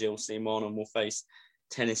against Gilles Simon, and will face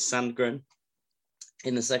Tennis Sandgren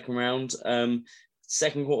in the second round.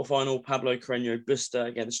 Second quarterfinal, Pablo Carreño Busta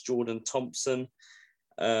against Jordan Thompson.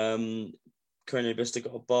 Carreño Busta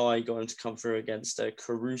got a bye, got him to come through against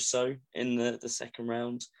Caruso in the second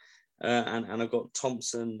round. And I've got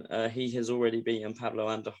Thompson. He has already beaten Pablo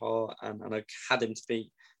Andujar, and I had him to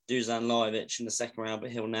beat Dusan Lajovic in the second round, but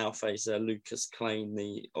he'll now face Lucas Klein,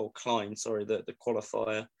 the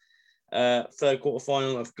qualifier. Third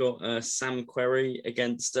quarterfinal, I've got Sam Querrey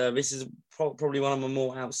against, this is probably one of my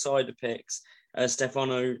more outsider picks,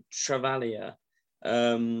 Stefano Travaglia.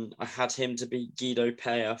 I had him to beat Guido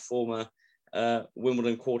Pella, former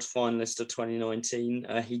Wimbledon quarterfinalist of 2019.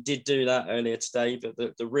 He did do that earlier today, but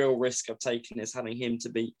the real risk I've taken is having him to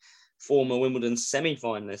beat former Wimbledon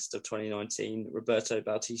semi-finalist of 2019, Roberto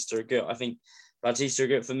Bautista Agut. I think Bautista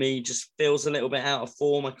Agut, for me, just feels a little bit out of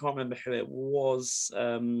form. I can't remember who it was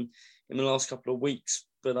in the last couple of weeks,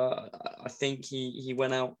 but I think he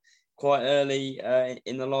went out quite early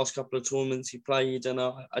in the last couple of tournaments he played, and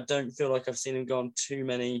I don't feel like I've seen him go on too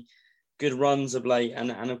many good runs of late, and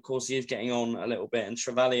of course he is getting on a little bit, and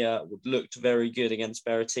Travaglia looked very good against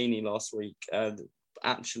Berrettini last week.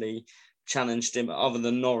 Actually challenged him, other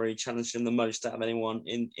than Norrie, challenged him the most out of anyone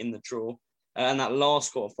in the draw. And that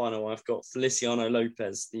last quarterfinal, I've got Feliciano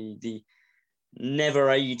Lopez, the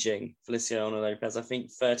never-aging Feliciano Lopez, I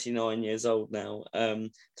think 39 years old now, to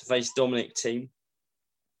face Dominic Thiem,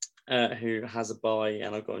 who has a bye,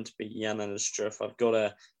 and I've got him to beat Jan-Lennard Struff. I've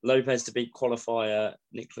got Lopez to beat qualifier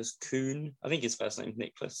Nicholas Kuhn. I think his first name is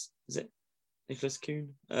Nicholas. Is it Nicholas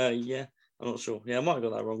Kuhn? Yeah, I'm not sure. Yeah, I might have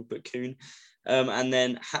got that wrong, but Kuhn. And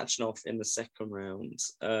then Khachanov in the second round.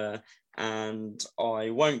 And I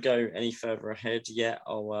won't go any further ahead yet.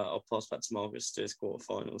 I'll pass back to Marcus to his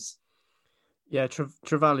quarterfinals. Yeah,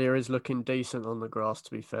 Travaglia is looking decent on the grass,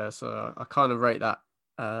 to be fair. So I kind of rate that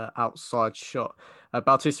outside shot.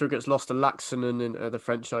 Bautista gets lost to Laxonen in the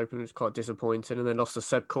French Open, which is quite disappointing. And then lost to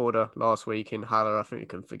Seb Korda last week in Halle. I think you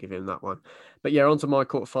can forgive him that one. But yeah, on to my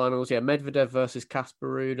quarterfinals. Yeah, Medvedev versus Casper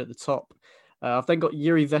Ruud at the top. I've then got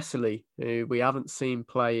Yuri Vesely, who we haven't seen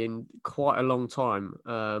play in quite a long time.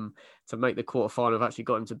 To make the quarterfinal, I've actually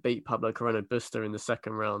got him to beat Pablo Carreno Busta in the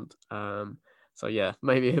second round. So yeah,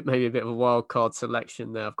 maybe a bit of a wild card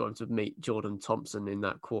selection there. I've got him to meet Jordan Thompson in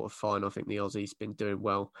that quarterfinal. I think the Aussie's been doing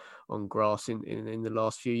well on grass in the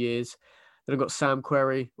last few years. Then I've got Sam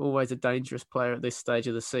Querrey, always a dangerous player at this stage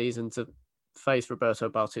of the season, to face Roberto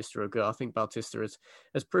Bautista Agut. I think Bautista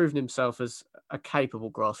has proven himself as a capable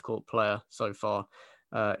grass court player so far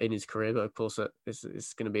in his career. But of course,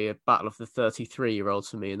 it's going to be a battle of the 33-year-olds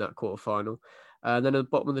for me in that quarterfinal. And then at the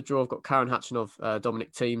bottom of the draw, I've got Karen Khachanov,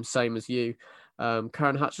 Dominic Thiem, same as you.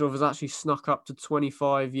 Karen Khachanov has actually snuck up to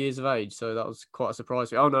 25 years of age, so that was quite a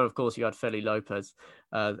surprise. Oh no, of course you had Feli Lopez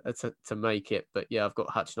to make it, but yeah, I've got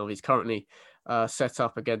Khachanov. He's currently set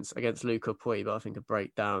up against Luca Pouille, but I think a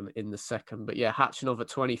breakdown in the second. But yeah, Khachanov at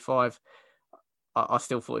 25. I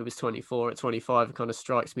still thought he was 24. At 25, it kind of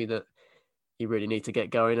strikes me that you really need to get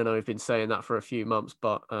going. I know we've been saying that for a few months,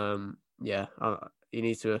 but he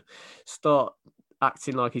needs to start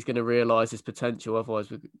acting like he's going to realise his potential.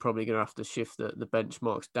 Otherwise, we're probably going to have to shift the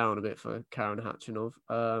benchmarks down a bit for Karen Khachanov.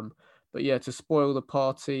 But yeah, to spoil the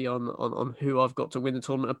party on who I've got to win the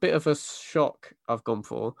tournament, a bit of a shock I've gone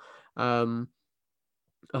for. I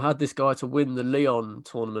had this guy to win the Lyon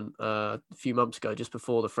tournament a few months ago, just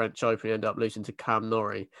before the French Open. He ended up losing to Cam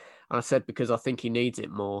Norrie. And I said because I think he needs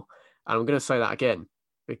it more. And I'm going to say that again,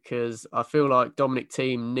 because I feel like Dominic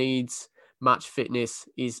Thiem needs match fitness.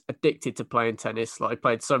 He's addicted to playing tennis. Like, he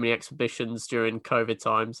played so many exhibitions during COVID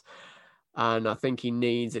times. And I think he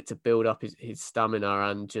needs it to build up his stamina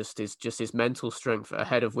and just his mental strength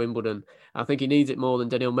ahead of Wimbledon. I think he needs it more than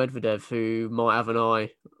Daniil Medvedev, who might have an eye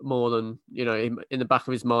more than, in the back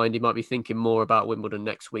of his mind, he might be thinking more about Wimbledon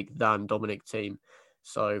next week than Dominic Thiem.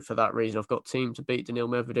 So for that reason, I've got Thiem to beat Daniil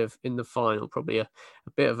Medvedev in the final. Probably a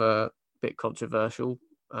bit controversial.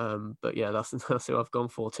 But yeah, that's who I've gone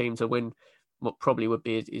for. Thiem to win what probably would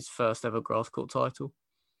be his first ever grass court title.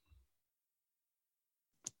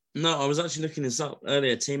 No, I was actually looking this up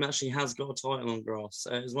earlier. Thiem actually has got a title on grass.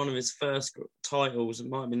 It was one of his first titles. It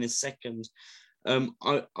might have been his second. I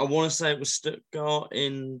want to say it was Stuttgart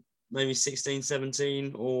in maybe 16,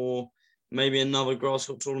 17, or maybe another grass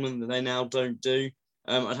court tournament that they now don't do.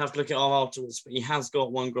 I'd have to look it up afterwards, but he has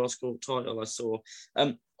got one grass court title, I saw.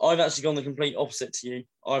 I've actually gone the complete opposite to you.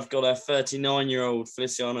 I've got a 39-year-old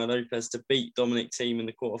Feliciano Lopez to beat Dominic Thiem in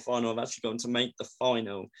the quarterfinal. I've actually got him to make the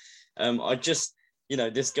final.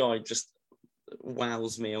 This guy just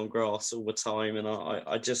wows me on grass all the time. And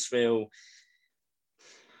I just feel,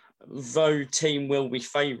 though Thiem will be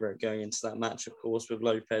favourite going into that match, of course, with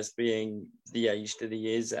Lopez being the age that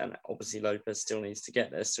he is, and obviously Lopez still needs to get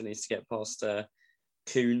there, still needs to get past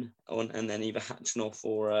Kuhn and then either Khachanov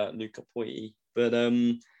or Luca Pouille. But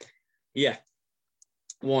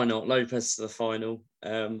why not? Lopez to the final.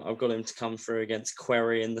 I've got him to come through against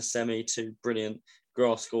Querrey in the semi, two brilliant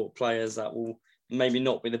grass court players that will maybe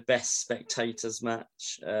not be the best spectators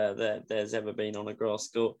match there's ever been on a grass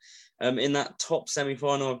court. In that top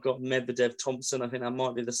semi-final, I've got Medvedev Thompson. I think that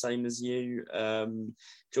might be the same as you.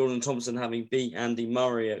 Jordan Thompson having beat Andy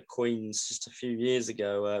Murray at Queen's just a few years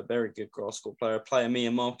ago. A very good grass court player. A player me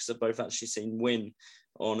and Marcus have both actually seen win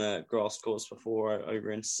on grass courts before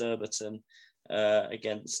over in Surbiton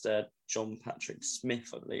against John Patrick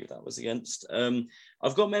Smith, I believe that was against.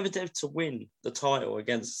 I've got Medvedev to win the title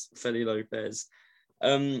against Feli Lopez.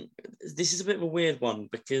 This is a bit of a weird one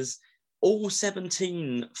because all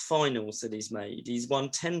 17 finals that he's made, he's won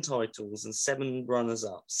 10 titles and 7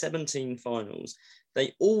 runners-up, 17 finals.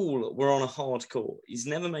 They all were on a hard court. He's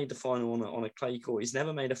never made the final on a clay court. He's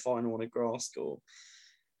never made a final on a grass court.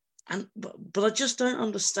 But I just don't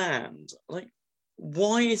understand,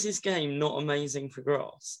 why is his game not amazing for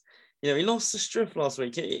grass? He lost to Struff last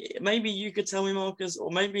week. Maybe you could tell me, Marcus,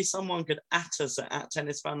 or maybe someone could at us at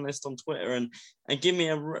Tennis Fan List on Twitter and give me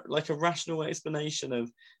a rational explanation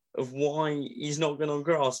of why he's not good on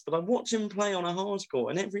grass. But I watch him play on a hard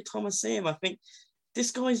court, and every time I see him, I think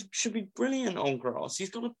this guy should be brilliant on grass. He's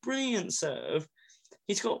got a brilliant serve.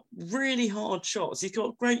 He's got really hard shots. He's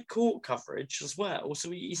got great court coverage as well. So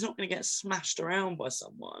he's not going to get smashed around by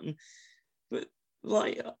someone. But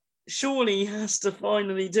surely he has to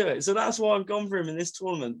finally do it. So that's why I've gone for him in this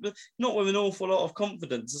tournament, but not with an awful lot of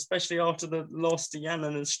confidence, especially after the loss to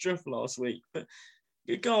Yanan and Struff last week. But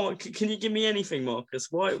go on, can you give me anything, Marcus?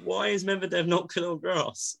 Why is Medvedev not good on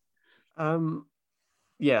grass?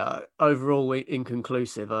 Yeah, overall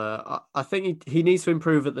inconclusive. I think he needs to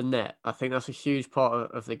improve at the net. I think that's a huge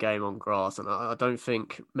part of the game on grass, and I don't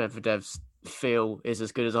think Medvedev's feel is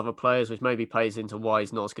as good as other players, which maybe plays into why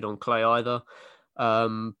he's not as good on clay either.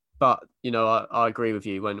 But I agree with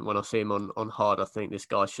you. When I see him on hard, I think this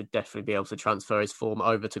guy should definitely be able to transfer his form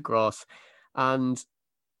over to grass, and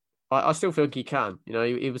I still think he can.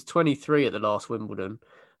 He was 23 at the last Wimbledon.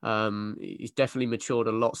 He's definitely matured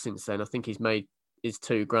a lot since then. I think he's made his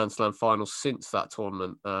 2 Grand Slam finals since that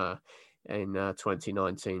tournament in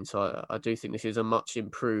 2019. So I do think this is a much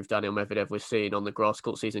improved Daniil Medvedev we're seeing on the grass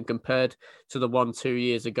court season compared to the one 2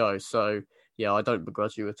 years ago. So yeah, I don't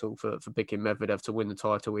begrudge you at all for picking Medvedev to win the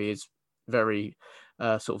title. He is very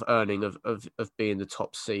sort of earning of being the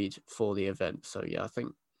top seed for the event. So yeah, I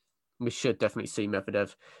think we should definitely see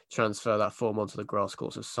Medvedev transfer that form onto the grass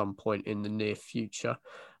courts at some point in the near future.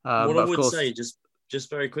 What I would say, just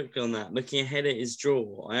very quickly on that, looking ahead at his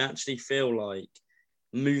draw, I actually feel like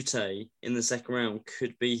Mute in the second round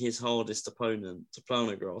could be his hardest opponent to play on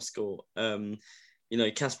a grass court.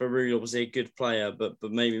 Casper Ruud, obviously a good player, but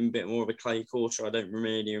maybe a bit more of a clay quarter. I don't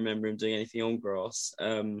really remember him doing anything on grass.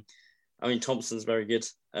 Thompson's very good.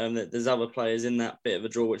 There's other players in that bit of a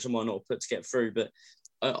draw which I might not put to get through, but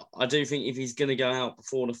I do think if he's going to go out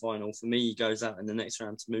before the final, for me, he goes out in the next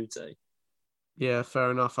round to Mute. Yeah,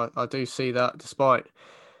 fair enough. I do see that, despite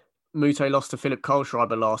Mute lost to Philip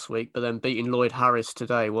Kohlschreiber last week, but then beating Lloyd Harris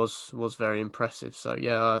today was very impressive. So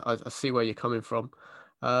yeah, I see where you're coming from.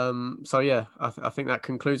 So yeah, I think that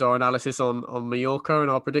concludes our analysis on Mallorca and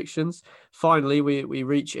our predictions. Finally, we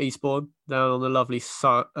reach Eastbourne down on the lovely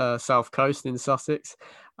south coast in Sussex,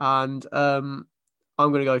 and I'm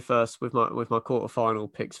going to go first with my quarter-final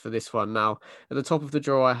picks for this one. Now, at the top of the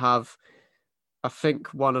draw, I think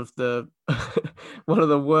one of the one of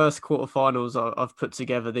the worst quarterfinals I've put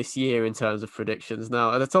together this year in terms of predictions.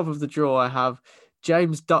 Now, at the top of the draw, I have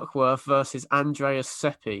James Duckworth versus Andreas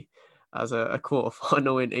Seppi as a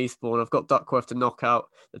quarterfinal in Eastbourne. I've got Duckworth to knock out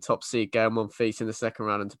the top seed Gael Monfils in the second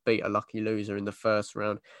round and to beat a lucky loser in the first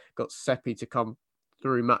round. Got Seppi to come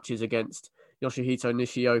through matches against Yoshihito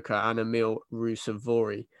Nishioka and Emil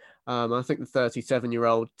Ruusuvuori. I think the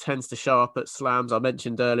 37-year-old tends to show up at slams. I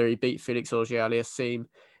mentioned earlier he beat Felix Auger-Aliassime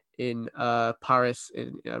in Paris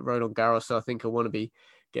in Roland Garros. So I think I want to be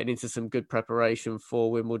getting into some good preparation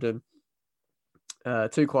for Wimbledon.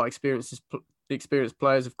 2 quite experienced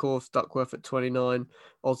players, of course. Duckworth at 29.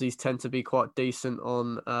 Aussies tend to be quite decent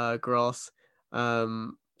on grass.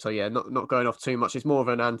 So yeah, not going off too much. It's more of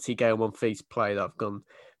an anti-Gael Monfils play that I've gone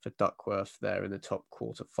for Duckworth there in the top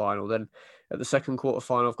quarter final. Then at the second quarter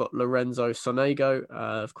final, I've got Lorenzo Sonego.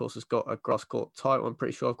 Of course, has got a grass court title. I'm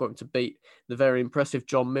pretty sure I've got him to beat the very impressive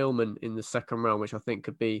John Millman in the second round, which I think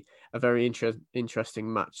could be a very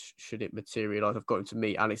interesting match should it materialise. I've got him to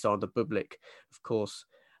meet Alexander Bublik, of course.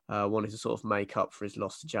 Wanted to sort of make up for his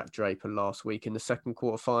loss to Jack Draper last week in the second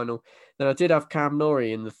quarter final. Then I did have Cam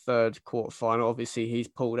Norrie in the third quarter final. Obviously, he's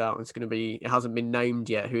pulled out. It hasn't been named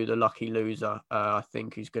yet who the lucky loser, I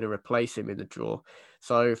think, who's going to replace him in the draw.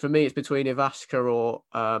 So for me, it's between Ivashka or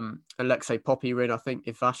Alexei Popyrin. I think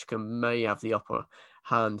Ivashka may have the upper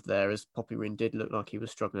hand there, as Popyrin did look like he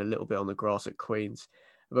was struggling a little bit on the grass at Queen's.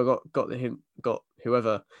 But got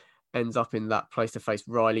whoever ends up in that place to face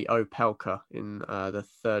Riley Opelka in the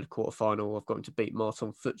third quarterfinal. I've got him to beat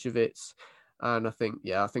Marton Fucsovics. And I think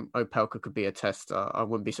Opelka could be a test. I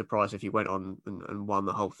wouldn't be surprised if he went on and won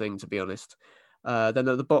the whole thing, to be honest. Then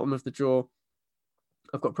at the bottom of the draw,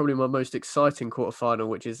 I've got probably my most exciting quarterfinal,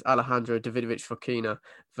 which is Alejandro Davidovich Fokina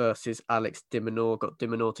versus Alex de Minaur. Got de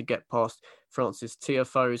Minaur to get past Francis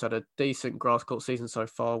Tiafoe, who's had a decent grass court season so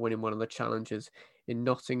far, winning one of the challenges in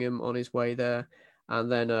Nottingham on his way there. And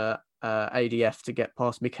then ADF to get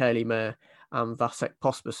past Michele Mayer and Vasek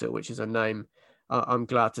Pospisil, which is a name I'm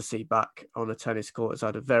glad to see back on a tennis court. Has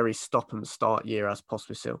had a very stop and start year as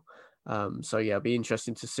Pospisil. So yeah, it'll be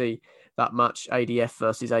interesting to see that match, ADF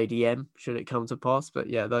versus ADM, should it come to pass. But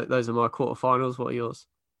yeah, those are my quarterfinals. What are yours?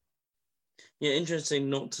 Yeah, interesting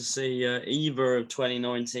not to see either of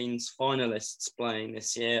 2019's finalists playing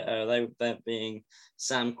this year. They being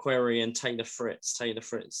Sam Querrey and Taylor Fritz. Taylor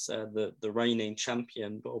Fritz, the reigning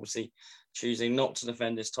champion, but obviously choosing not to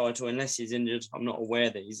defend his title unless he's injured. I'm not aware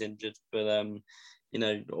that he's injured, but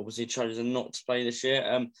obviously chosen not to play this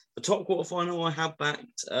year. The top quarterfinal, I have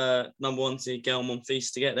backed number 1 seed Gael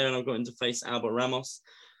Monfils to get there, and I've got him to face Albert Ramos.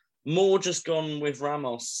 More just gone with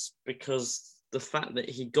Ramos because the fact that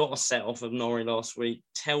he got a set off of Norrie last week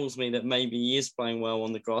tells me that maybe he is playing well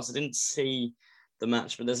on the grass. I didn't see the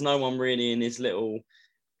match, but there's no one really in his little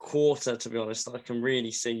quarter, to be honest, I can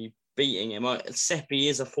really see beating him. Seppi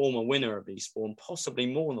is a former winner of Eastbourne, possibly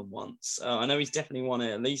more than once. I know he's definitely won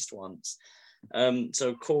it at least once. So,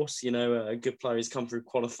 of course, a good player has come through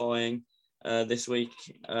qualifying this week.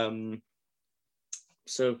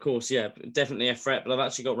 So, of course, yeah, definitely a threat. But I've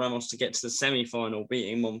actually got Ramos to get to the semi-final,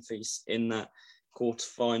 beating Monfils in that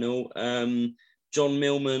quarter-final. John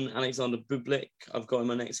Millman, Alexander Bublik, I've got in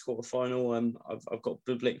my next quarter-final. I've got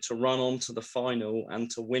Bublik to run on to the final and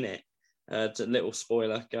to win it. Little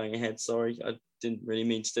spoiler going ahead, sorry. I didn't really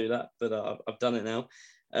mean to do that, but I've done it now.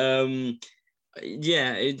 A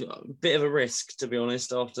bit of a risk, to be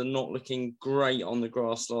honest, after not looking great on the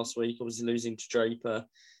grass last week, obviously losing to Draper.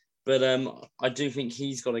 But I do think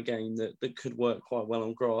he's got a game that could work quite well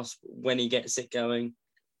on grass when he gets it going.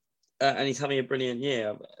 And he's having a brilliant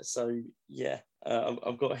year. So, yeah,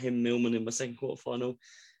 I've got him, Millman, in my second quarterfinal.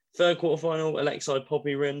 Third quarterfinal, Alexei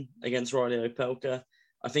Poppyrin against Riley Opelka.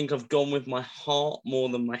 I think I've gone with my heart more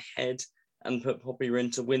than my head and put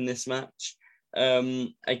Poppyrin to win this match.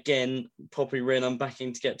 Again, Poppyrin, I'm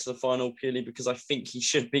backing to get to the final purely because I think he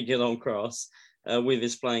should be good on grass with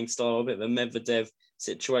his playing style. A bit of a Medvedev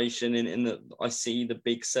situation in that I see the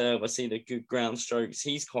big serve, I see the good ground strokes.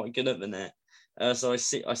 He's quite good at the net. So I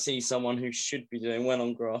see someone who should be doing well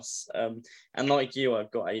on grass. And like you,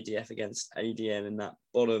 I've got ADF against ADN in that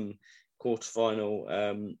bottom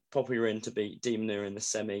quarterfinal. Poppyrin to beat Demoner in the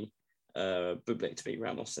semi. Bublik to beat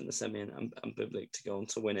Ramos in the semi, and Bublik to go on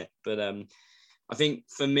to win it. But I think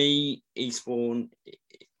for me, Eastbourne,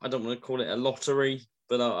 I don't want to call it a lottery,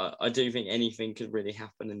 but I do think anything could really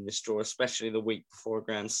happen in this draw, especially the week before a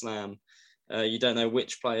Grand Slam. You don't know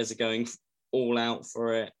which players are going all out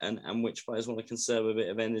for it and which players want to conserve a bit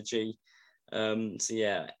of energy. So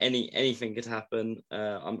yeah, anything could happen.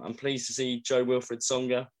 I'm pleased to see Jo-Wilfried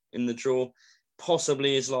Tsonga in the draw,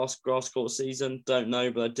 possibly his last grass court season. Don't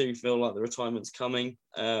know, but I do feel like the retirement's coming.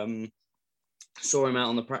 Saw him out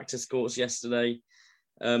on the practice courts yesterday,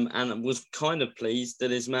 and was kind of pleased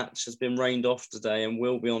that his match has been rained off today and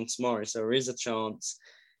will be on tomorrow. So there is a chance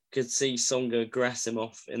could see Tsonga grass him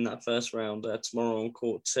off in that first round tomorrow on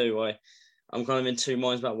court 2. I'm kind of in two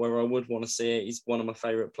minds about whether I would want to see it. He's one of my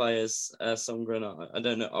favourite players, Tsonga, and I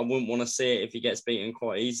don't know. I wouldn't want to see it if he gets beaten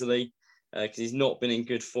quite easily because he's not been in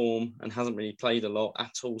good form and hasn't really played a lot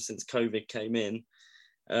at all since COVID came in.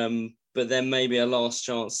 But then maybe a last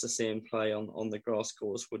chance to see him play on the grass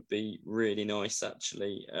course would be really nice,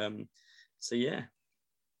 actually. So, yeah.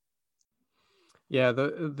 Yeah,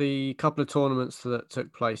 the couple of tournaments that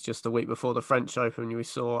took place just the week before the French Open, we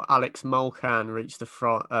saw Alex Molcan reach the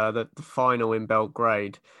final in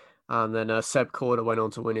Belgrade, and then Seb Korda went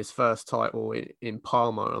on to win his first title in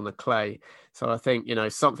Palma on the clay. So I think,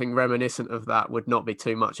 something reminiscent of that would not be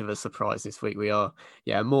too much of a surprise this week. We are,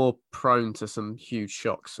 more prone to some huge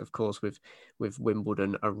shocks, of course, with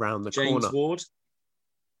Wimbledon around the corner. James Ward.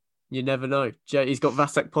 You never know. He's got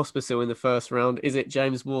Vasek Pospisil in the first round. Is it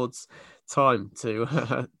James Ward's time to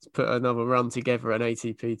put another run together, an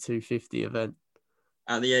ATP 250 event?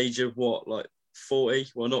 At the age of what, like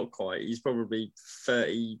 40? Well, not quite. He's probably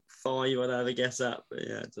 35, I'd have a guess at. But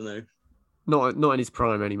yeah, I don't know. Not in his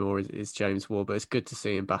prime anymore is James Ward, but it's good to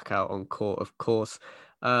see him back out on court, of course.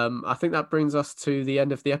 I think that brings us to the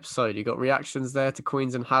end of the episode. You got reactions there to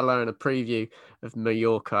Queens and Haller and a preview of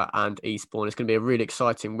Mallorca and Eastbourne. It's going to be a really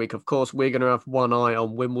exciting week. Of course, we're going to have one eye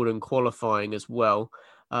on Wimbledon qualifying as well.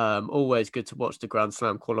 Always good to watch the Grand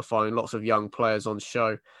Slam qualifying. Lots of young players on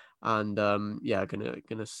show, and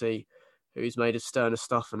gonna see who's made of sterner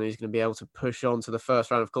stuff and who's going to be able to push on to the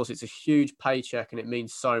first round. Of course, it's a huge paycheck and it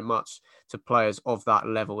means so much to players of that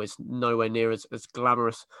level. It's nowhere near as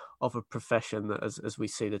glamorous of a profession as we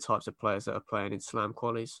see the types of players that are playing in Slam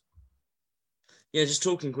qualies. Yeah, just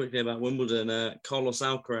talking quickly about Wimbledon, Carlos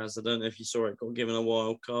Alcaraz, I don't know if you saw it, got given a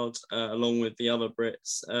wild card along with the other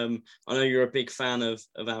Brits. I know you're a big fan of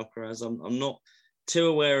Alcaraz. I'm not too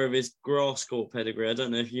aware of his grass court pedigree. I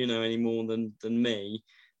don't know if you know any more than me.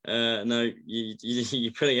 No,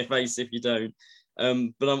 you're putting a face if you don't.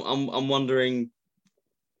 But I'm wondering,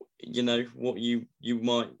 what you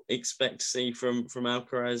might expect to see from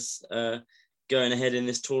Alcaraz going ahead in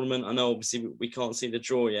this tournament. I know obviously we can't see the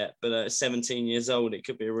draw yet, but at 17 years old, it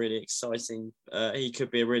could be a really exciting. He could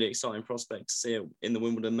be a really exciting prospect to see it in the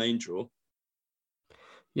Wimbledon main draw.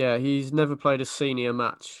 Yeah, he's never played a senior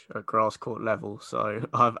match at grass court level, so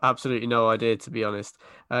I've absolutely no idea, to be honest.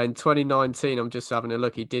 In 2019, I'm just having a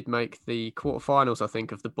look, he did make the quarterfinals, I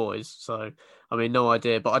think, of the boys. So, I mean, no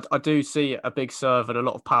idea. But I do see a big serve and a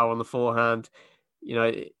lot of power on the forehand. You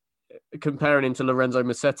know, comparing him to Lorenzo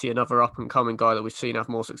Musetti, another up and coming guy that we've seen have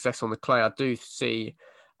more success on the clay, I do see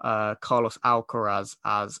Carlos Alcaraz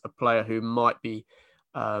as a player who might be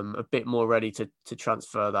a bit more ready to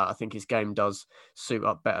transfer that. I think his game does suit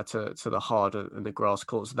up better to the hard and the grass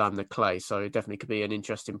courts than the clay. So it definitely could be an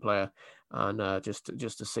interesting player, and just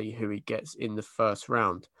to see who he gets in the first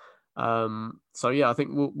round. So yeah, I think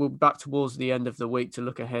we'll be back towards the end of the week to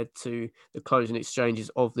look ahead to the closing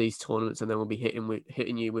exchanges of these tournaments, and then we'll be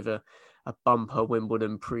hitting you with a bumper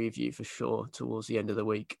Wimbledon preview for sure towards the end of the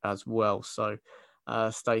week as well. So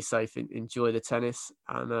stay safe, enjoy the tennis,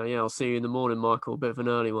 and yeah, I'll see you in the morning, Michael. A bit of an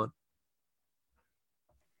early one.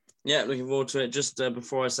 Yeah, looking forward to it. Just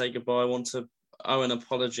before I say goodbye, I want to owe an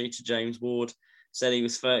apology to James Ward. Said he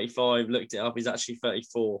was 35, looked it up, he's actually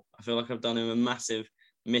 34. I feel like I've done him a massive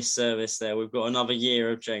misservice there. We've got another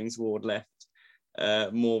year of James Ward left,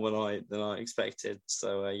 more than I expected.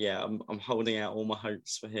 So yeah, I'm holding out all my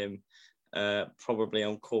hopes for him. Probably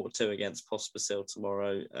on court 2 against Pospisil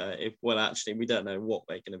tomorrow. Actually, we don't know what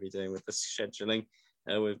they're going to be doing with the scheduling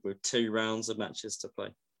with 2 rounds of matches to play.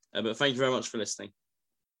 But thank you very much for listening.